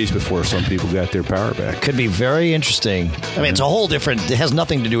 10 days before some people got their power back. Could be very interesting. I mean, it's a whole different. It has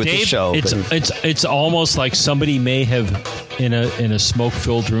nothing to do with this show. It's almost like somebody may have in a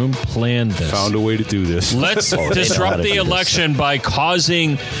smoke-filled room planned this. Found a way to do this. Let's disrupt the election by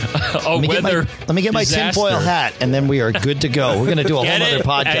causing a weather. Let me get my tinfoil hat, and then we are good to go. We're going to do a whole other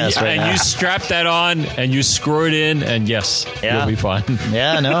podcast right now. And you strap that on, and you screw it in, and yes. Yeah. You'll be fine.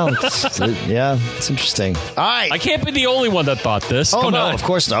 Yeah, no. It's interesting. All right. I can't be the only one that thought this. Oh, no, of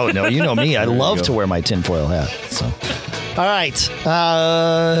course. No, you know me. I love to wear my tinfoil hat. So, all right.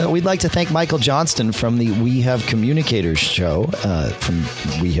 We'd like to thank Michael Johnston from the We Have Communicators show, from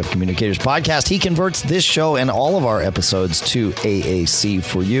We Have Communicators podcast. He converts this show and all of our episodes to AAC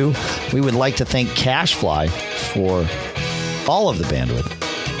for you. We would like to thank CashFly for all of the bandwidth.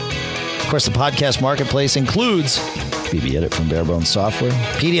 Of course, the podcast marketplace includes BB Edit from Barebones Software,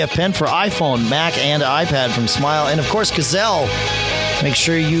 PDF Pen for iPhone, Mac, and iPad from Smile, and of course Gazelle. Make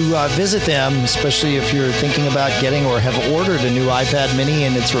sure you visit them, especially if you're thinking about getting or have ordered a new iPad mini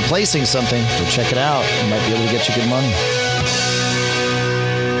and it's replacing something. Go check it out. It might be able to get you good money.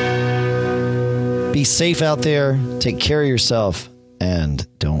 Be safe out there. Take care of yourself, and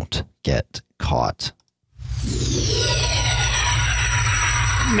don't get caught.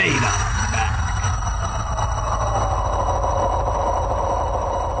 Made up.